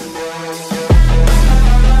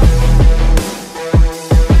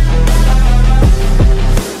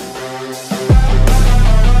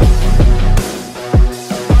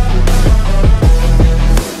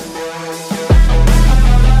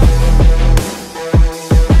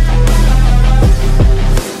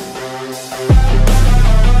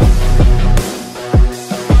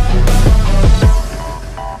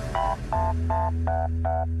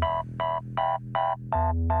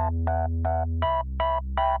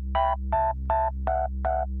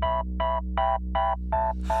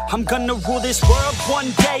 I'm gonna rule this world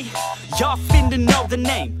one day. Y'all finna know the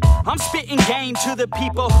name. I'm spitting game to the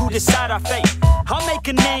people who decide our fate. I'll make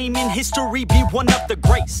a name in history, be one of the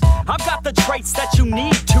greats. I've got the traits that you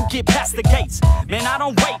need to get past the gates. Man, I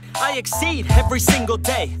don't wait, I exceed every single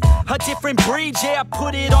day. A different breed, yeah, I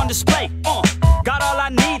put it on display. Got all I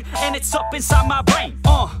need, and it's up inside my brain.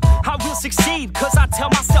 I will succeed, cause I tell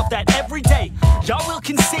myself that every day. Y'all will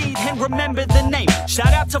concede and remember the name.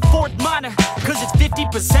 Shout out to Fort Minor, cause it's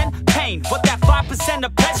 50% pain, but that 5%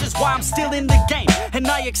 of pleasure's why I'm still in the game. And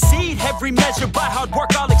I exceed every measure by hard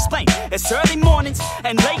work, I'll explain. It's early mornings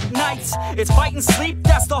and late nights. It's fight and sleep,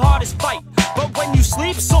 that's the hardest fight. But when you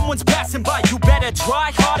sleep, someone's passing by. You better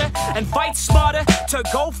try harder and fight smarter to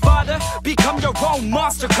go farther. Become your own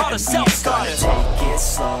monster, called a self-starter. Take it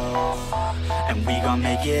slow, and we gon'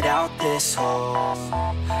 make it out this hole.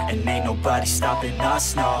 And ain't nobody stopping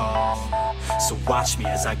us, no. So watch me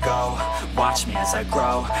as I go, watch me as I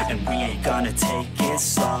grow. And we ain't gonna take it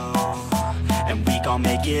slow, and we gon'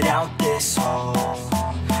 make it out this hole.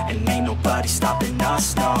 And ain't nobody stopping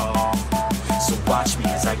us, no. So watch me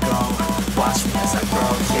as I go, watch me as I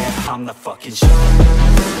grow. Yeah, I'm the fucking show.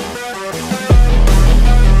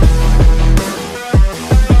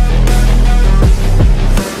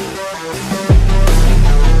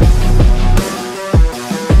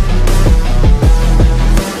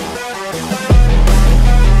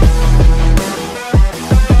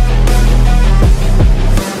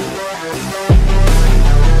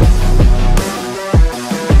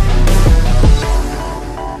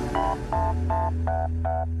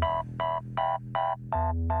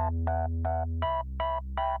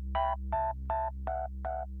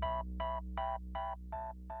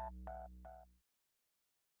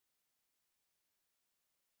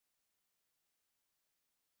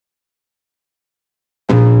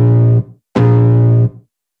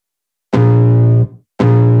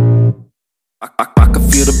 I can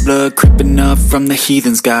feel the blood creeping up from the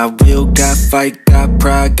heathens. Got will, got fight, got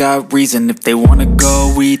pride, got reason. If they wanna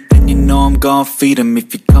go eat, then you know I'm gon' feed them.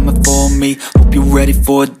 If you're coming for me, hope you're ready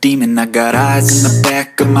for a demon. I got eyes in the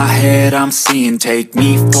back of my head, I'm seeing. Take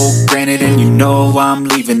me for granted and you know I'm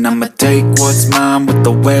leaving. I'ma take what's mine with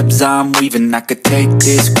the webs I'm weaving. I could take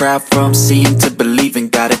this crowd from seeing to believing.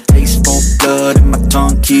 Got a taste for blood and my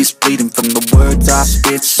tongue keeps bleeding from the words I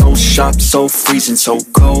spit. So sharp, so freezing, so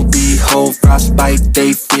cold. Behold, frostbite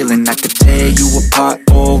they feeling. I could tear you apart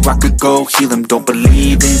or I could go heal them. Don't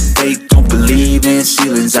believe in fate, don't believe in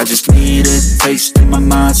ceilings. I just need a taste and my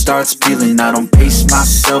mind starts peeling. I don't pace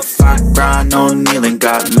myself, I grind on kneeling.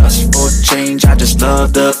 Got lust for change, I just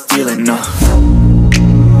love the feeling.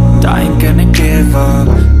 I ain't gonna give up.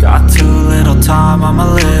 Got too little time,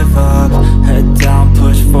 I'ma live up. Head down,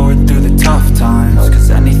 push forward through the tough times. Cause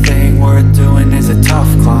anything worth doing is a tough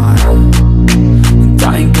climb. And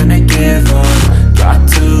I ain't gonna give up. Got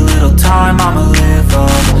too little time, I'ma live up.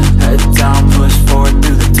 Head down, push forward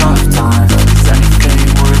through the tough times. Cause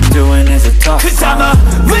anything worth doing is a tough climb. Cause I'ma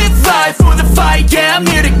live life for the fight, yeah, I'm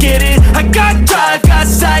here to get it. I got drive, got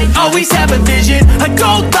sight, always have a vision. I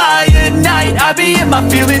go by at night, I be in my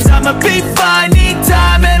feelings. I'ma be fine, need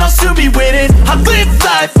time, and I'll soon be winning. I live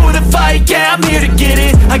life for the fight, yeah, I'm here to get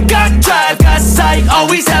it. I got drive, got sight,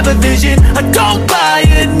 always have a vision. I go by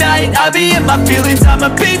at night, I be in my feelings. I'ma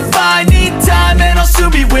be fine, need time, and I'll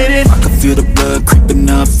soon be winning. I can feel the blood creeping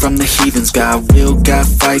up from the heathens. Got will, got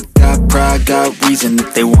fight, got pride, got reason.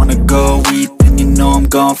 If they wanna go eat, then you know I'm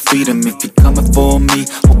gon' feed them. If you're coming for me,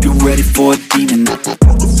 hope you're ready for a demon. I can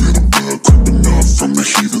feel the blood creeping up from the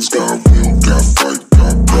heathens. Got will, got fight,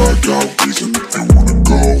 got pride, got reason. If they wanna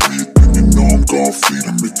go eat, then you know I'm gon' feed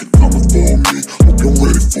them. If you're coming for me, hope you're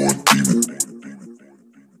ready for a demon.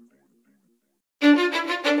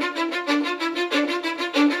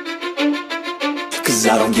 Cause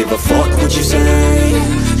I don't give a fuck what you say.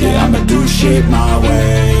 Yeah, I'ma do shit my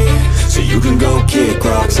way. So you can go kick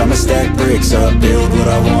rocks, I'ma stack bricks up, build what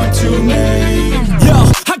I want to make.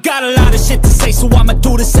 Yo, I got a lot of shit to say, so I'ma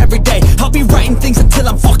do this every day. I'll be writing things until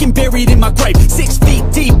I'm fucking buried in my grave. 6 feet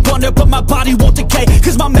deep under, but my body won't decay.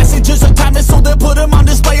 Cause my messages are timeless, so they'll put them on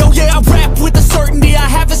display. Oh yeah, I rap with a certainty, I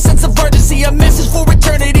have a sense of urgency. A message for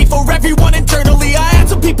eternity, for everyone internally. I had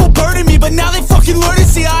some people burning me, but now they fucking learn to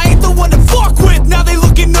see I ain't the one to fuck with, now they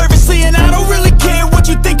looking nervously. And I don't really care what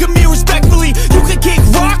you think of me, respectfully. You can kick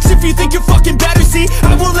rocks if you think you're fucking better, see.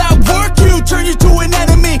 I will outwork you, turn you to an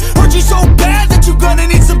enemy. Hurt you so bad that you're gonna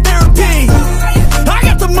need some therapy. I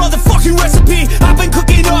got the motherfucking recipe. I've been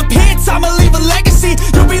cooking up hits, I'ma leave a legacy.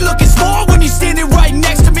 You'll be looking small when you're standing right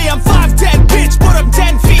next to me. I'm 5'10", bitch, but I'm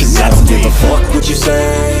 10 feet next to me. I don't give a fuck what you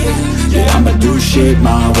say. Yeah, I'ma do shit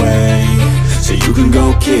my way. So you can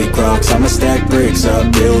go kick rocks, I'ma stack bricks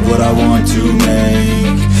up, build what I want to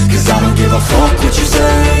make. Cause I don't give a fuck what you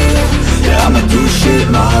say. Yeah, I'ma do shit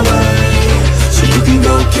my way. So you can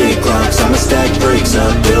go kick rocks, I'ma stack bricks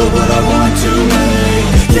up, build what I want to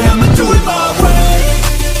make. Yeah, I'ma do it my way.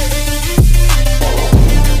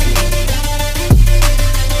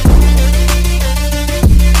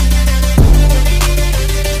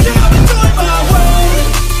 Yeah,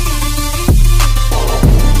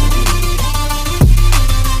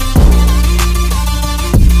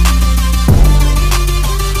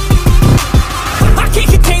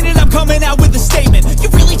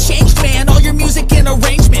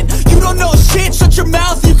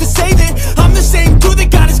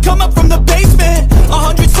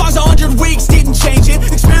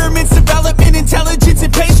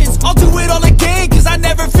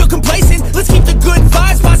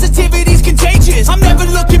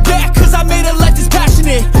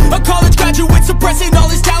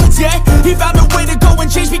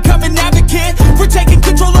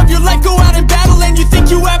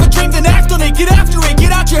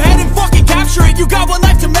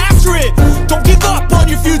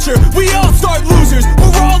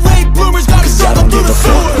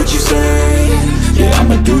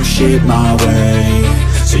 shit my way.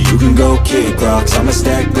 So you can go kick rocks, I'ma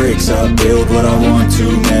stack bricks up, build what I want to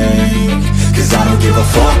make. Cause I don't give a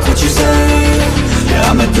fuck what you say, yeah,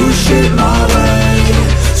 I'ma do shit my way.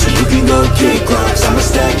 So you can go kick rocks, I'ma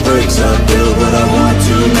stack bricks up, build what I want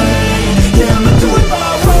to make. Yeah, I'ma do it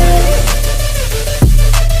my way.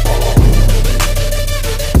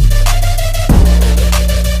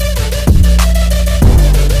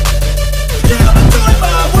 Yeah, I'ma do it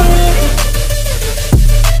my way.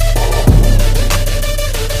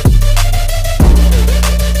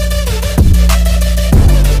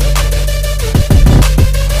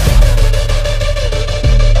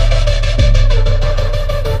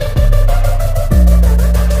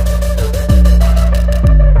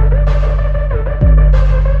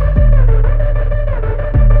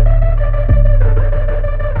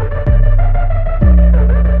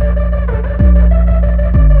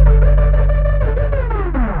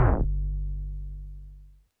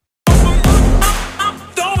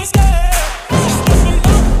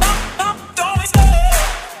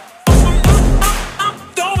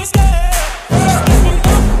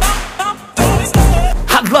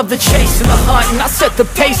 Love the chase and the hunt, and I set the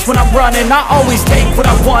pace when I'm running. I always take what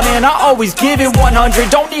I want and I always give it 100.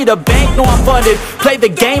 Don't need a bank, no I'm funded. Play the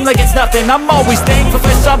game like it's nothing. I'm always thankful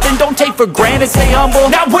for something. Don't take for granted, stay humble.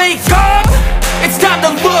 Now wake up! It's time to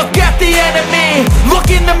look at the enemy. Look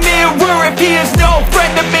in the mirror if he is no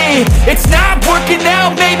friend to me. It's not working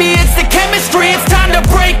out, maybe it's the chemistry. It's time to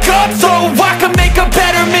break up so I can make a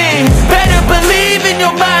better me. Better believe in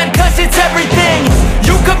your mind, cause it's everything.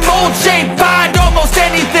 You can mold, shape, find almost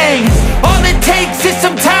anything. All it takes is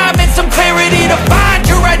some time and some clarity to find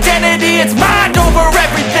your identity. It's mind over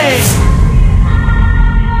everything.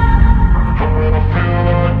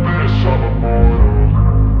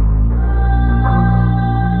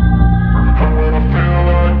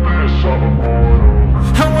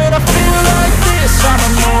 And when I feel like this, I'm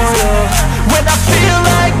immortal. When I feel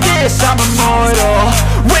like this, I'm immortal.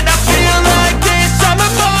 When I feel like this, I'm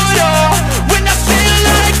immortal. When I feel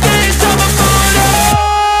like this, I'm immortal.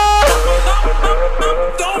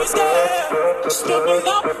 Don't be scared. Step it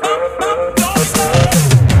up, don't be scared.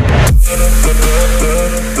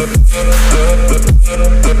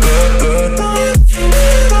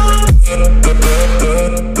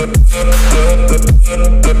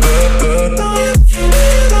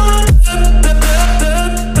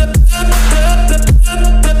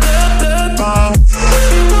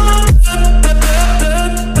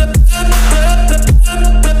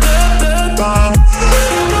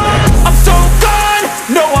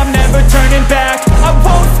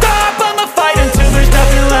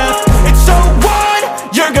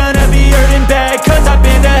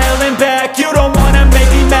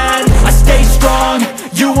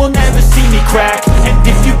 Crack. And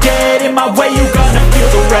if you get in my way, you gonna feel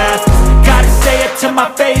the wrath. Gotta say it to my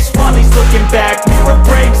face while he's looking back. Mirror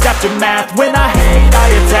breaks after math. When I hate, I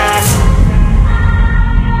attack.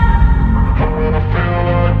 When I feel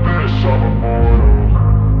like this, I'm immortal.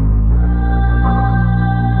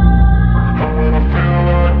 When I feel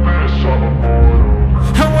like this, I'm immortal.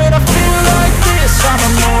 And when I feel like this, I'm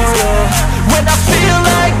immortal. When I feel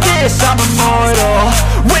like this, I'm immortal.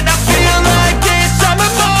 When I feel like this, I'm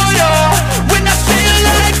immortal. When I feel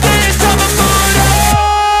like this, I'm immortal.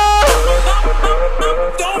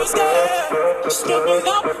 Don't be scared. Step it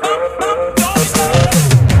up, don't be scared.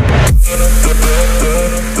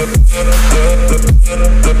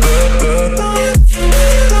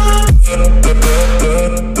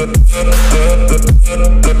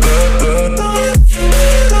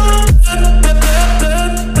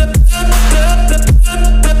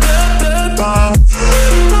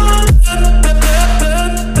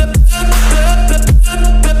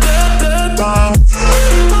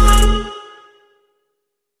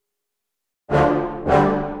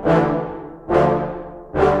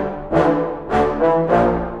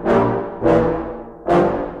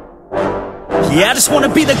 Yeah, I just wanna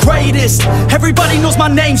be the greatest. Everybody knows my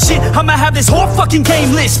name, shit. I'ma have this whole fucking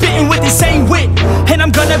game list, spitting with the same wit, and I'm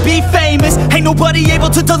gonna be famous. Ain't nobody able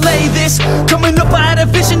to delay this. Coming up, I had a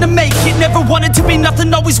vision to make it. Never wanted to be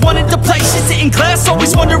nothing, always wanted to play shit. Sit in class,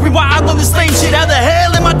 always wondering why I love this lame shit. How the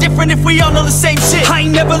hell am I different if we all know the same shit? I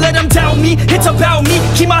ain't never let them doubt me, it's about me.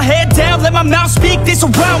 Keep my head down, let my mouth speak. They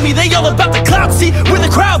surround me, they all about the clout, see where the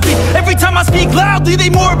crowd be. Every time I speak loudly, they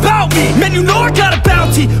more about me. Man, you know I got a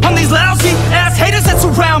bounty on these lousy ass haters that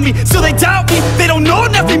surround me. So they doubt me, they don't know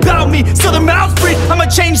nothing about me. So their mouths free, I'ma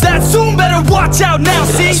change that soon. Better watch out now,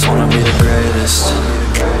 see? I just wanna be the greatest,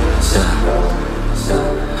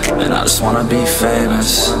 yeah. And I just wanna be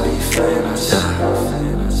famous,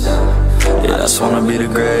 yeah. Yeah, I just wanna be the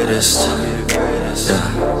greatest,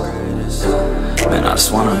 yeah. Man, I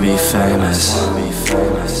just wanna be famous.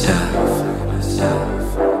 Yeah.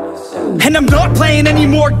 And I'm not playing any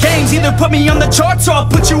more games. Either put me on the charts or I'll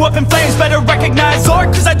put you up in flames. Better recognize art,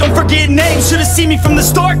 cause I don't forget names. Should've seen me from the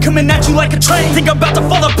start, coming at you like a train. Think I'm about to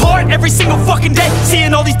fall apart every single fucking day.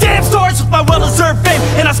 Seeing all these damn stars with my well-deserved fame.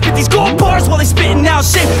 And I spit these gold bars while they spitting out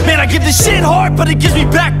shit. Man, I give this shit hard, but it gives me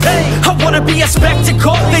back pain. I wanna be a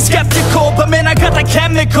spectacle, they skeptical. But man, I got that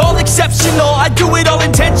chemical, exceptional. I do it all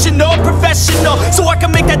intentional, professional, so I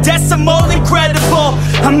can make that decimal incredible.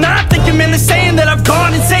 I'm not thinking, man, they're saying that I've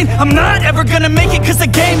gone insane. I'm not ever gonna make it cause the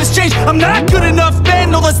game has changed. I'm not good enough, man,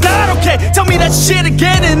 no that's not okay. Tell me that shit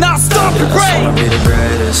again and I'll stop and pray. I just wanna be the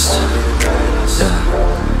greatest.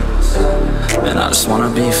 Yeah. Man, I just wanna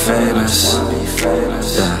be famous.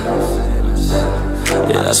 Yeah.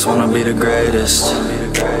 I just wanna be the greatest.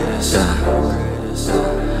 Yeah.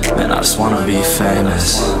 Man, I just wanna be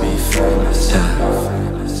famous. Yeah.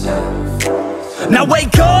 Now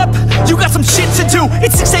wake up, you got some shit to do.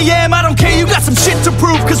 It's 6 AM, I don't care, you got some shit to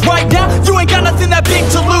prove. Cause right now, you ain't got nothing that big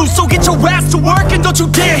to lose. So get your ass to work and don't you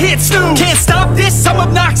dare hit snooze. Can't stop this, I'm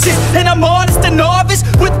obnoxious, and I'm honest and novice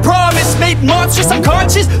with promise. Made monstrous, I'm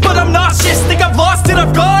conscious, but I'm nauseous. Think I've lost it,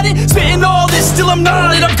 I've got it. Spitting all this, still I'm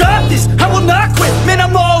not it. I've got this, I will not quit. Man,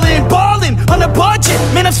 I'm all in, ballin', on a budget.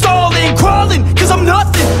 Man, I'm stalling, crawling, cause I'm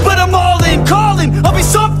nothing, but I'm all in, calling, I'll be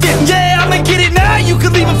something. Yeah, I'ma get it now, you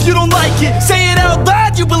can leave if you don't like it. Say it out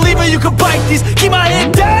loud, you believe it, you can bite this. Keep my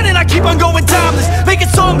head down and I keep on going timeless. Make it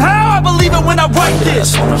somehow, I believe it when I write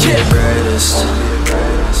this. I just wanna be the greatest.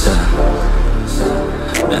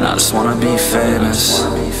 Yeah. Man, I just wanna be famous.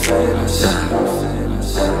 Yeah.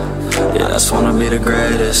 I just wanna be the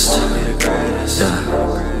greatest.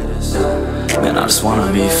 Yeah. Man, I just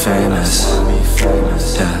wanna be famous.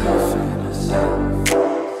 Yeah.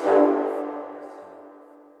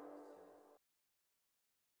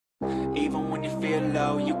 Even when you feel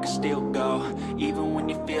low, you can still go. Even when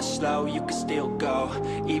you feel slow, you can still go.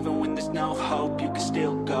 Even when there's no hope, you can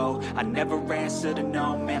still go. I never answer to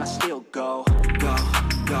no, man, I still go. Go,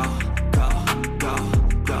 go, go, go,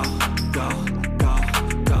 go, go, go,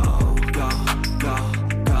 go, go, go,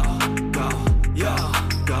 go, go, yo,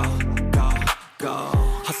 go, go, go.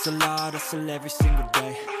 Hustle hard, hustle every single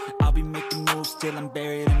day. I'll be making moves till I'm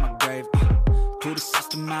buried in my grave. To the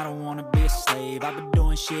system, I don't wanna be a slave. I've been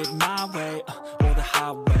doing shit my way, or the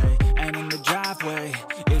highway. And in the driveway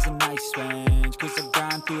is a nice range. Cause I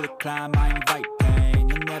grind through the climb, I invite pain.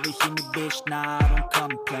 You'll never hear me, bitch, nah, I don't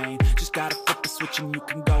complain. Just gotta flip the switch and you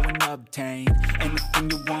can go and obtain anything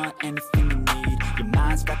you want, anything you need. Your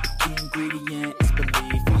mind's got the key ingredient, it's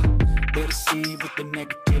belief. They deceive with the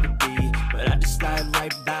negativity, but I just slide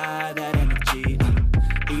right by that energy.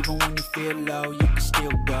 Even when you feel low, you can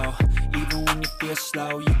still go. Even when you feel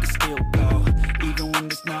slow, you can still go. Even when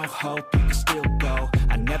there's no hope, you can still go.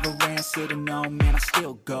 I never answer to no, man, I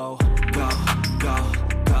still go. Go, go,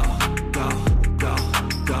 go, go, go,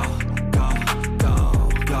 go, go, go, go,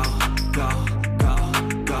 go, go,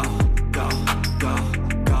 go, go, go,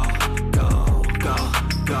 go, go,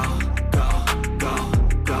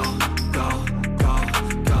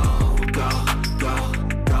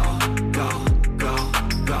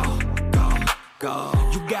 go, go, go.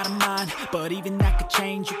 You got a mind, but even that could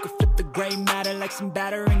change. You could flip the gray matter like some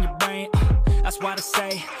batter in your brain. That's why I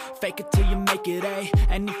say, fake it till you make it A.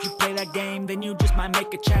 And if you play that game, then you just might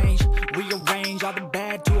make a change. Rearrange all the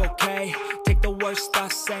bad to okay. Take the worst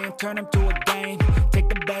thoughts saying, turn them to a game. Take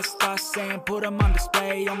the best thoughts saying, put them on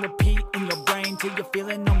display. On repeat in your brain till you're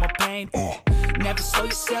feeling no more pain. Never slow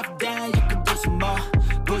yourself down, you can do some more.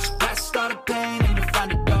 Push past all the pain and you'll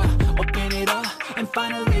find a door. Open it up and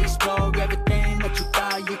finally explore everything that you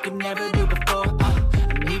thought you could never do before.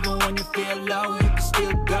 And even when you feel low, you can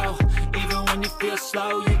still go. Even when you feel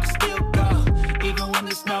slow, you can still go. Even when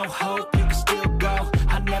there's no hope, you can still go.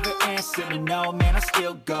 I never answer to no, man, I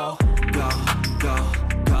still go. Go, go,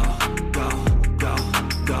 go, go, go,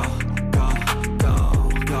 go, go, go, go,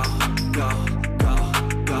 go, go,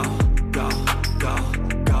 go, go, go, go,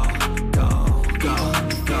 go, go. Even when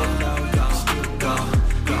you feel low, you can still go.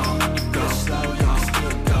 Even when you feel slow, you can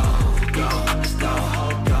still go.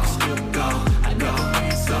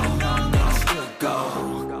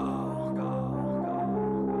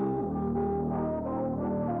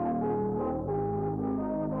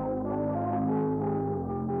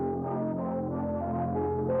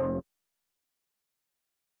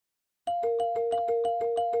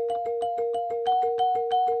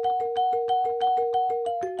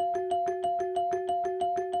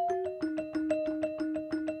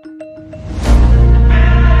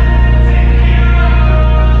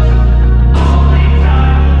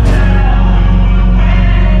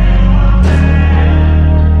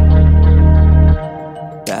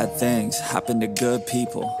 happen to good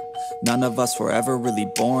people. None of us were ever really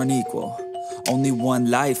born equal. Only one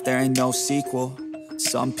life, there ain't no sequel.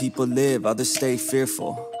 Some people live, others stay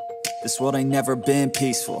fearful. This world ain't never been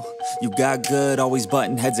peaceful. You got good, always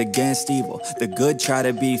butting heads against evil. The good try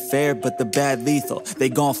to be fair, but the bad lethal. They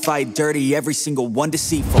gon' fight dirty, every single one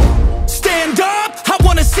deceitful. Stand up, I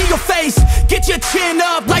wanna see your face. Get your chin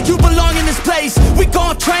up like you belong in this place. We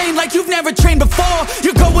gon' train like you've never trained before.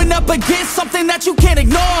 You're going up against something that you can't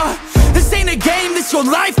ignore. This ain't a game, this your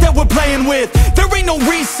life that we're playing with. There ain't no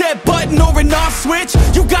reset button or an off switch.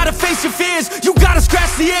 You gotta face your fears, you gotta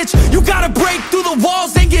scratch the itch. You gotta break through the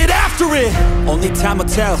walls and get after it. Only time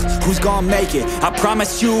will tell who's gonna make it. I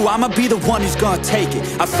promise you, I'ma be the one who's gonna take it.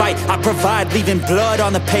 I fight, I provide, leaving blood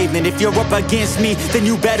on the pavement. If you're up against me, then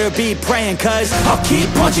you better be praying, cause I'll keep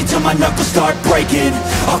punching till my knuckles start breaking.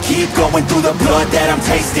 I'll keep going through the blood that I'm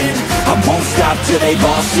tasting. I won't stop till they've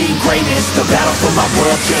all seen greatness. The battle for my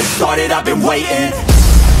world just started, I've been waiting.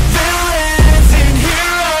 Villains and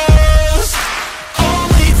heroes,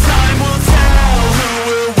 only time will tell who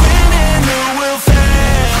will win and who will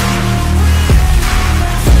fail.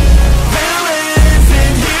 Villains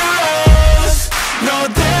and heroes, no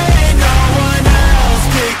there ain't no one else.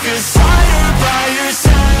 Pick a side or by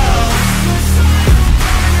yourself.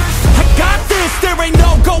 I got this, there ain't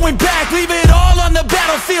no going back. Leave it all on the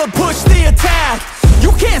battlefield, push the attack.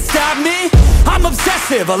 You can't stop me, I'm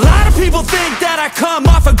obsessive. A lot of people think that I come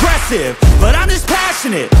off aggressive, but I'm just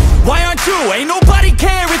passionate. Why aren't you? Ain't nobody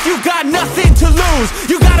care if you got nothing to lose.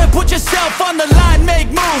 You gotta put yourself on the line, make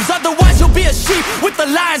moves. Otherwise you'll be a sheep with the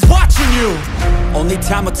lions watching you. only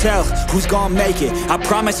time will tell who's gonna make it. I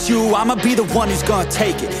promise you, I'ma be the one who's gonna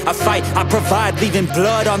take it. I fight, I provide, leaving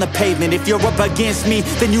blood on the pavement. If you're up against me,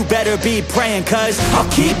 then you better be praying, cause I'll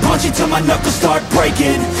keep punching till my knuckles start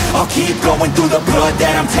breaking. I'll keep going through the blood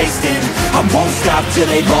that I'm tasting. I won't stop till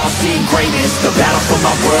they've all seen greatness. The battle for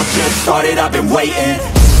my world just started, I've been waiting.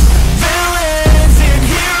 Villains and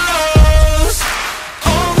heroes,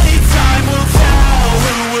 only time will tell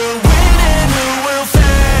who will win and who will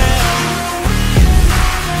fail.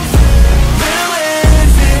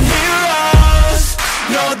 Villains and heroes,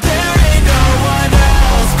 no there ain't no one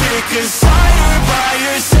else. Pick a side or by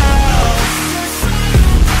yourself.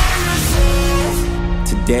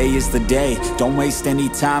 today is the day. Don't waste any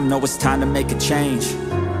time, no, it's time to make a change.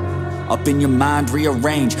 Up in your mind,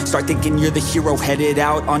 rearrange. Start thinking you're the hero headed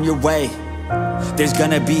out on your way. There's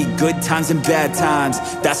gonna be good times and bad times.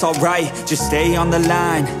 That's alright, just stay on the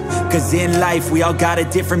line. Cause in life we all got a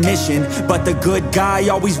different mission, but the good guy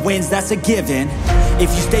always wins, that's a given. If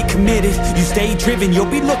you stay committed, you stay driven, you'll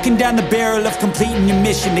be looking down the barrel of completing your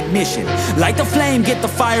mission. Ignition, light the flame, get the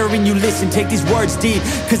fire and you listen. Take these words deep,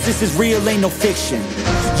 cause this is real, ain't no fiction.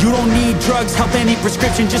 You don't need drugs, help, any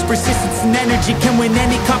prescription. Just persistence and energy can win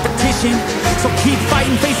any competition. So keep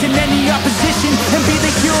fighting, facing any opposition, and be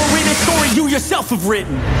the hero in a story you yourself have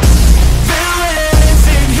written. Villains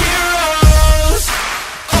and heroes,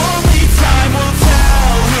 only time will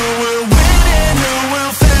tell who will win and who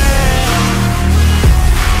will fail.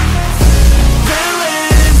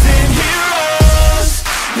 Villains and heroes,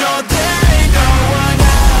 no there ain't no one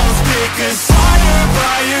else. Pick a side or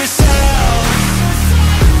by yourself.